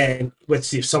and with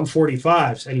some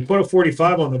 45s, and he put a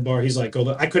 45 on the bar. He's like,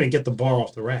 I couldn't get the bar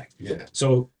off the rack. Yeah.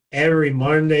 So every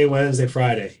Monday, Wednesday,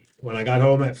 Friday, when I got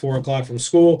home at 4:00 from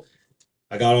school,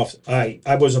 I got off. I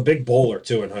was a big bowler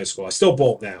too in high school. I still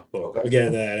bowl now, but we'll get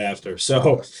into that after.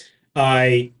 So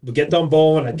I would get done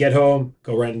bowling, I'd get home,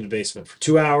 go right into the basement. For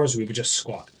 2 hours, we would just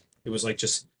squat. It was like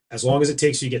just as long as it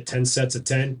takes you to get 10 sets of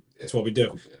 10, that's what we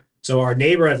do. So our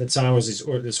neighbor at the time was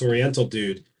this Oriental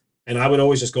dude, and I would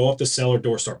always just go up the cellar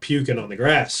door, start puking on the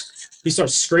grass. He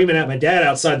starts screaming at my dad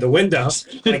outside the window,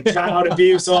 like child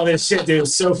abuse, all this shit, dude. It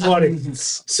was so funny.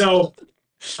 So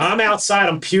I'm outside,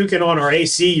 I'm puking on our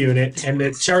AC unit, and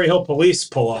the Cherry Hill police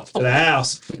pull up to the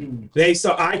house.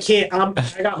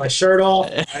 I got my shirt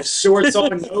off, my shorts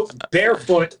on,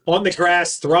 barefoot on the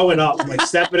grass, throwing up, like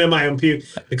stepping in my own puke.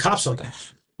 The cops are like,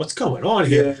 what's going on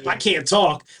here? I can't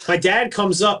talk. My dad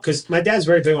comes up because my dad's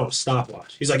very big on a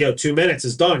stopwatch. He's like, yo, 2 minutes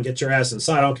is done. Get your ass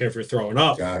inside. I don't care if you're throwing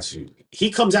up. Got you. He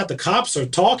comes out, the cops are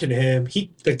talking to him.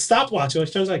 The stopwatch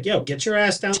goes, turns like, yo, get your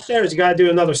ass downstairs. You got to do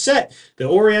another set. The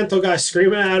Oriental guy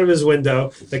screaming out of his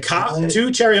window. The cop,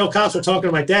 2 Cherry Hill cops were talking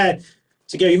to my dad.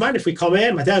 So, yo, you mind if we come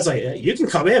in? My dad's like, you can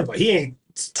come in, but he ain't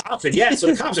stopping yet. So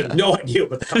the cops have no idea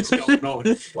what the fuck's going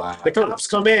on. Wow. The cops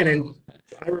come in, and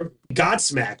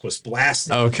Godsmack was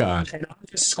blasting. Oh, God. And I'm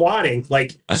just squatting,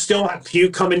 like, still have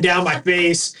puke coming down my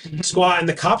face, squatting.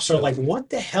 The cops are like, what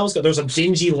the hell's going on? There's a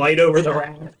dingy light over the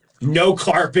rack, no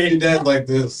carpet. Your dad like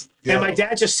this. Yo. And my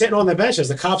dad just sitting on the bench as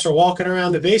the cops are walking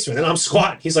around the basement, and I'm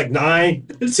squatting. He's like 9,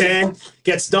 10,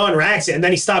 gets done, racks it, and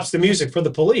then he stops the music for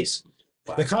the police.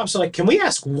 Wow. The cops are like, can we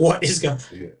ask what is going on?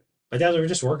 Yeah. My dad's like, we're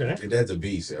just working out. Your dad's a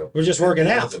beast, yo. We're just working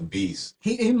Your out. dad's a beast.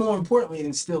 He more importantly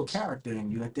instilled character in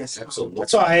you. Like that's Absolutely.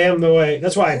 That's why I am the way.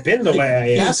 That's why I've been the way I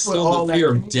am. That's what Still all the that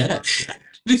fear of came death. from.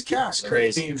 This character. It's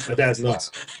crazy. My dad's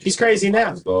nuts. He's crazy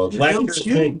now. Dog. Lectures,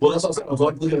 big. Well, that's what I was saying. I was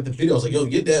like looking at the video. I was like, yo,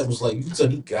 your dad was like, you could tell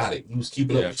he got it. He was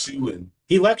keeping up with you. And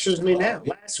He lectures me now.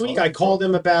 Last week I called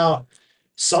him about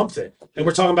something, and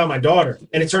we're talking about my daughter,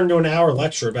 and it turned into an hour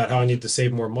lecture about how I need to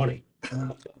save more money.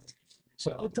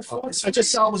 So what the fuck? I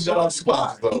just was Shout on out squad.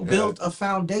 Spots, though, He man. built a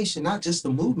foundation, not just the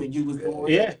movement you was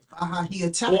doing. Yeah. How he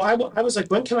attacked. Well, I was like,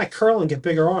 when can I curl and get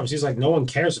bigger arms? He's like, no one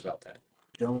cares about that.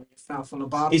 Don't found from the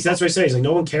bottom. That's what he says. He's like,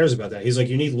 no one cares about that. He's like,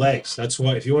 you need legs. That's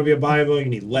what, if you want to be a bodybuilder, you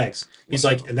need legs. He's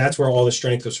like, and that's where all the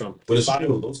strength is from. but it's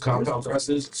true. Those compound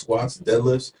presses, squats,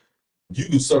 deadlifts, you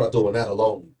can start out doing that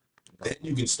alone. Then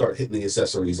you can start hitting the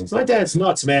accessories and My stuff. dad's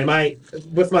nuts, man.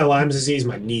 With my Lyme disease,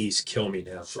 my knees kill me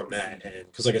now from that, and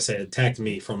because like I said, it attacked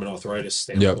me from an arthritis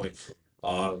standpoint.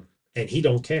 And he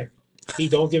don't care. He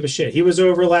don't give a shit. He was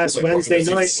over last Like, Wednesday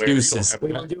night. Excuses.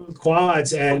 We were doing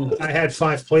quads, and I had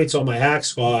 5 plates on my hack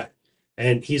squat.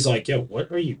 And he's like, yo,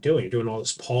 what are you doing? You're doing all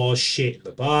this pause shit in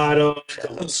the bottom,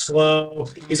 going slow.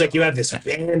 He's like, you have this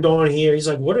band on here. He's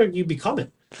like, what are you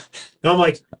becoming? And I'm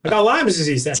like, I got Lyme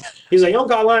disease. He's like, you don't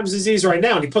got Lyme disease right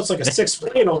now. And he puts like a 6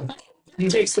 plate on. He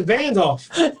takes the band off.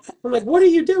 I'm like, what are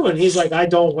you doing? He's like, I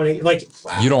don't want to, like,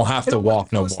 You don't have to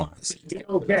walk no more. he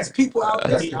don't care. There's people out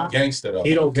there. That's Nah. gangster though.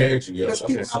 He don't care. There's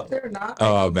people out there not.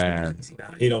 Oh, man.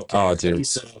 Nah, he don't care. Oh, dude.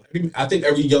 He's, I think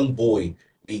every young boy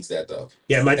needs that though.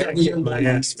 yeah, my dad Every kicked young my boy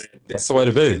ass, needs man. That's the way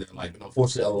to be. Like,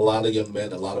 unfortunately, a lot of young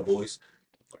men, a lot of boys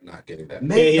are not getting that.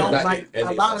 Men Yeah, don't not like any a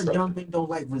of lot that of stuff. young men don't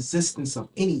like resistance of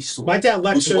any sort. My dad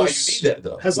Which is why you lectures, need that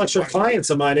though. has lectured clients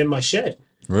of mine in my shed.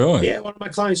 Really? Yeah, one of my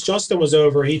clients, Justin, was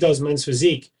over. He does men's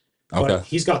physique. But Okay.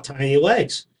 he's got tiny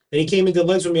legs. And he came into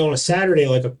legs with me on a Saturday,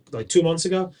 like 2 months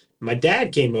ago. My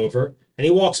dad came over, and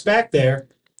he walks back there,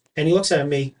 and he looks at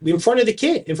me in front of the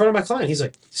kid, in front of my client. He's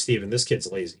like, Steven, this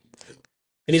kid's lazy.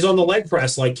 And he's on the leg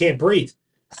press, like, can't breathe.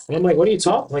 And I'm like, what are you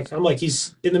talking? Like, I'm like,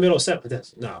 he's in the middle of set. My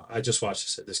dad's, no, I just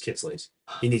watched this. This kid's lazy.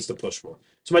 He needs to push more.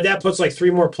 So my dad puts like 3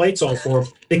 more plates on for him.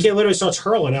 The kid literally starts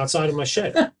hurling outside of my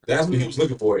shed. That's what he was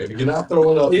looking for. If you're not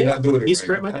throwing up, you're Yeah, not doing it. He's right.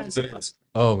 correct. My That's dad's it.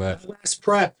 Oh, man. last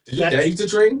prep. Did your dad used to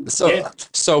train? So, Yeah.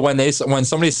 so when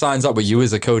somebody signs up with you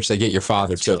as a coach, they get your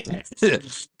father too.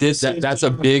 That's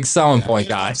a big selling point,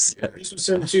 guys. This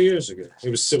was 2 years ago. It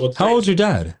was How old's your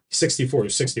dad? 64,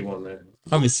 61, man.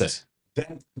 Let me see.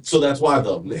 So that's why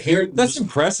though. Hearing That's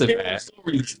impressive, man.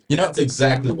 stories, You know, that's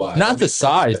exactly why. Not the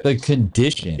size, the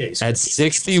condition. Yeah, he's- At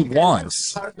 61.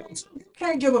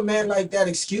 can't give a man like that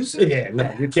excuses. Yeah, no,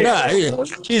 you Nah,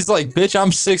 can't. he's like, bitch,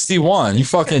 I'm 61. You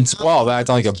fucking 12,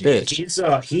 acting like a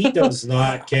bitch. He does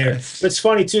not care. But it's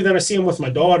funny too. Then I see him with my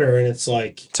daughter, and it's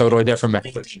like Totally different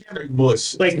man.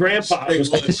 Bush. like grandpa was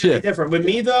completely different. With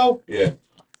me though, Yeah.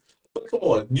 But come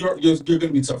on, you're gonna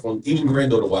be tough on even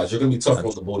granddaughter wise. You're gonna be tougher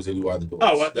on the boys than you are the daughters.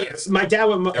 oh, well, That's my dad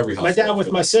with every my dad household.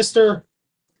 with my sister,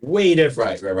 way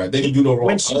different. right. They can do no wrong.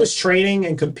 When she was training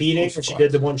and competing, when she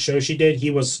did the one show she did,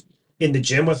 he was in the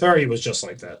gym with her. He was just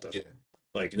like that though. Yeah.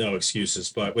 Like no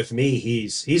excuses. But with me,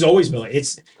 he's always been like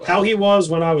it's how he was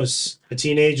when I was a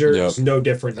teenager. Yep. It's no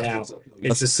different now.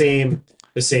 It's the same.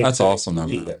 The same. That's thing. awesome, though,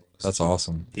 man. That's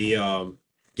awesome.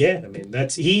 Yeah, I mean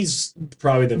he's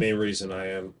probably the main reason I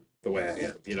am the way I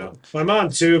am. You know, my mom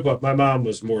too, but my mom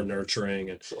was more nurturing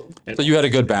and So you had a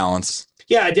good balance.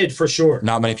 yeah, I did for sure.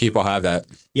 Not many people have that.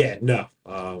 Yeah, no.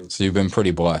 So you've been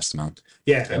pretty blessed, man.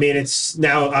 Yeah, I mean it's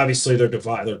now obviously they're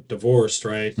divorced,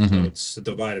 right? So Mhm. it's a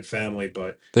divided family,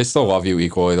 but They still love you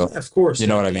equally, though. of course, You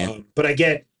know what I mean? But I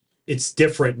get it's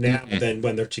different now Mhm. than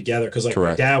when they're together because like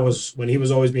Correct. my dad was when he was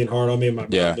always being hard on me, my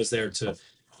Yeah. mom was there to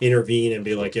intervene and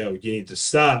be like, "Yo, you need to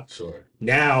stop." Sure.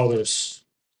 Now there's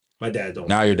my dad don't.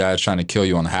 Now your dad's trying to kill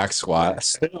you on the hack squat.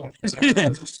 Still,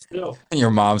 still. And your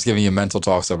mom's giving you mental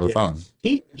talks over the Yeah. phone.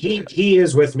 He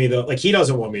is with me though. Like he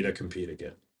doesn't want me to compete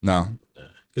again No.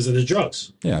 because of the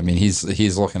drugs. Yeah, I mean, he's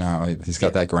looking out. He's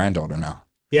got that granddaughter now.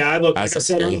 Yeah, I look. That's Like I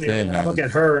said a great earlier, thing, I man. look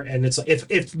at her, and it's like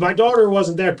if my daughter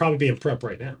wasn't there, I'd probably be in prep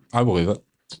right now. I believe it.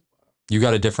 You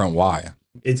got a different why.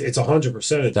 It's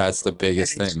 100%. That's the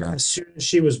biggest thing, man. As soon as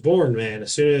she was born, man.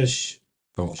 As soon as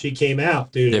Oh. she came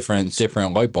out, dude.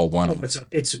 Different light bulb Oh, one.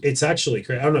 it's actually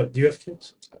crazy. I don't know. Do you have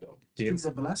kids? Do you It's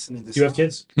a blessing in this. do you have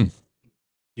kids? Hmm.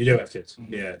 You do have kids. Mhm.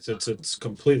 Yeah. So it's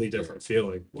completely different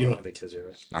feeling. You don't have any kids, yet,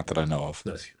 right? Not that I know of.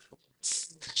 No.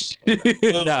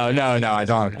 No, I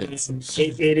don't. have kids.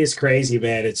 It is crazy,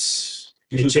 man. It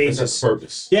changes.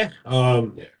 Purpose. Yeah. Yeah.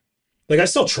 Like I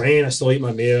still train. I still eat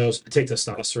my meals. I take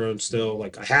testosterone still.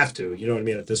 Like I have to. You know what I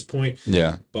mean? At this point,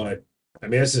 Yeah, but I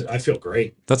mean, I feel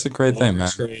great. that's a great thing, man.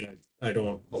 It's great. I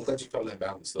don't. I'm glad you found that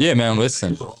balance. Yeah, man,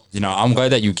 listen. You know, I'm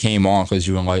glad that you came on because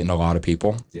you enlightened a lot of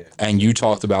people. Yeah. And you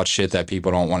talked about shit that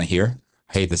people don't want to hear.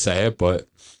 I hate to say it, but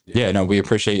yeah, no, we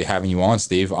appreciate having you on,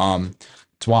 Steve. Twan,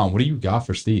 what do you got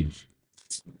for Steve?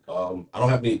 I don't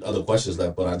have any other questions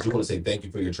left, but I do want to say thank you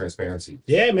for your transparency.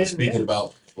 Yeah, man. Speaking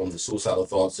about from the suicidal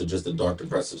thoughts to just the dark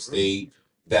depressive state,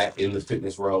 that in the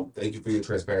fitness realm. Thank you for your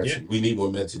transparency. Yeah. We need more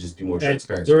men to just be more And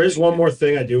transparent. there is one more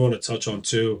thing I do want to touch on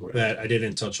too that I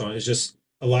didn't touch on. It's just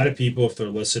a lot of people, if they're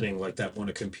listening, like that want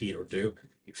to compete or do,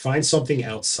 find something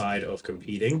outside of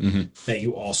competing Mhm. that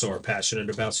you also are passionate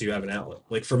about so you have an outlet.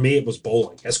 Like for me, it was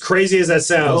bowling. As crazy as that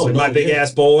sounds, No, like no, my big yeah.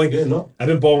 ass bowling. Yeah, no. I've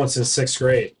been bowling since 6th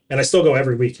grade. And I still go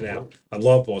every week now. I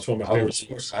love bowling. It's one of my favorite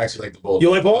sports. I actually like the bowling. You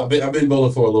like bowling? I've been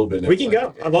bowling for a little bit now. We can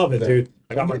go. I love it, dude.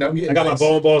 I got I'm getting my nice.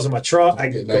 bowling balls in my truck. I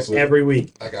I'm getting go nice with it. every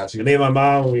week. I got you. And me and my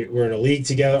mom, we're in a league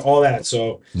together, all that.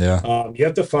 So Yeah. you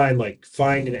have to find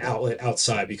an outlet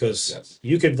outside because Yes.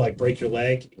 you could like break your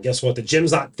leg. And guess what? The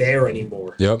gym's not there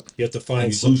anymore. Yep. You have to And find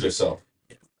you some, lose yourself.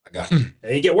 I got you.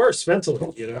 and you get worse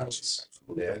mentally. You know,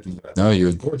 yeah, No, you.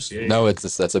 of course. Yeah, No,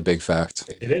 that's a big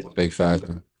fact. it is. Big fact.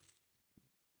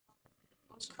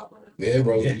 Yeah,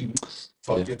 bro. Yeah. You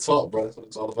talk your talk, bro. That's what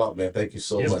it's all about, man. Thank you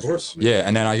so Yeah, much. of course. Yeah,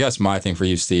 and then I guess my thing for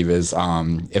you, Steve, is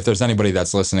if there's anybody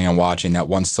that's listening and watching that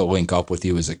wants to link up with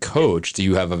you as a coach, do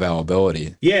you have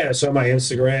availability? Yeah. So my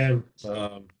Instagram,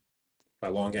 my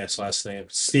long ass last name,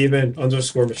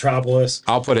 Steven_Mitropoulos.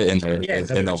 I'll put it in there Yeah,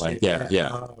 in the link. Yeah.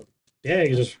 Yeah, you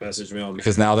can just message me on.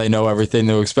 Because now they know everything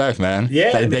to expect, man.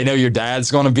 Yeah. They know your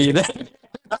dad's gonna be there.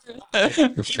 He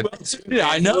will too, Yeah,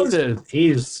 I man. know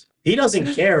this. He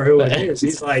doesn't care who it is.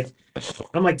 He's like,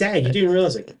 I'm like, Dad, you didn't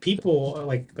realize like people are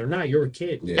like they're not your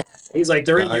kid. Yeah. He's like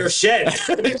they're in your shed.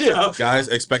 So, Guys,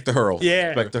 expect the hurl. Yeah.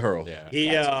 Expect the hurl. Yeah.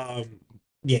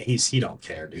 he don't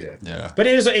care, dude. Yeah. Yeah. But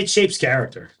it shapes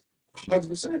character.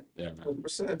 100%. Yeah, man.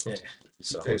 100%. Yeah.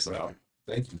 So Okay, so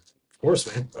thank you. of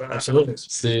course, man. Absolutely.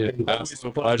 Steve,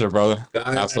 absolute pleasure, brother.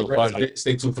 Guys, Absolute pleasure.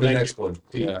 stay tuned for the next one.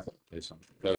 Yeah.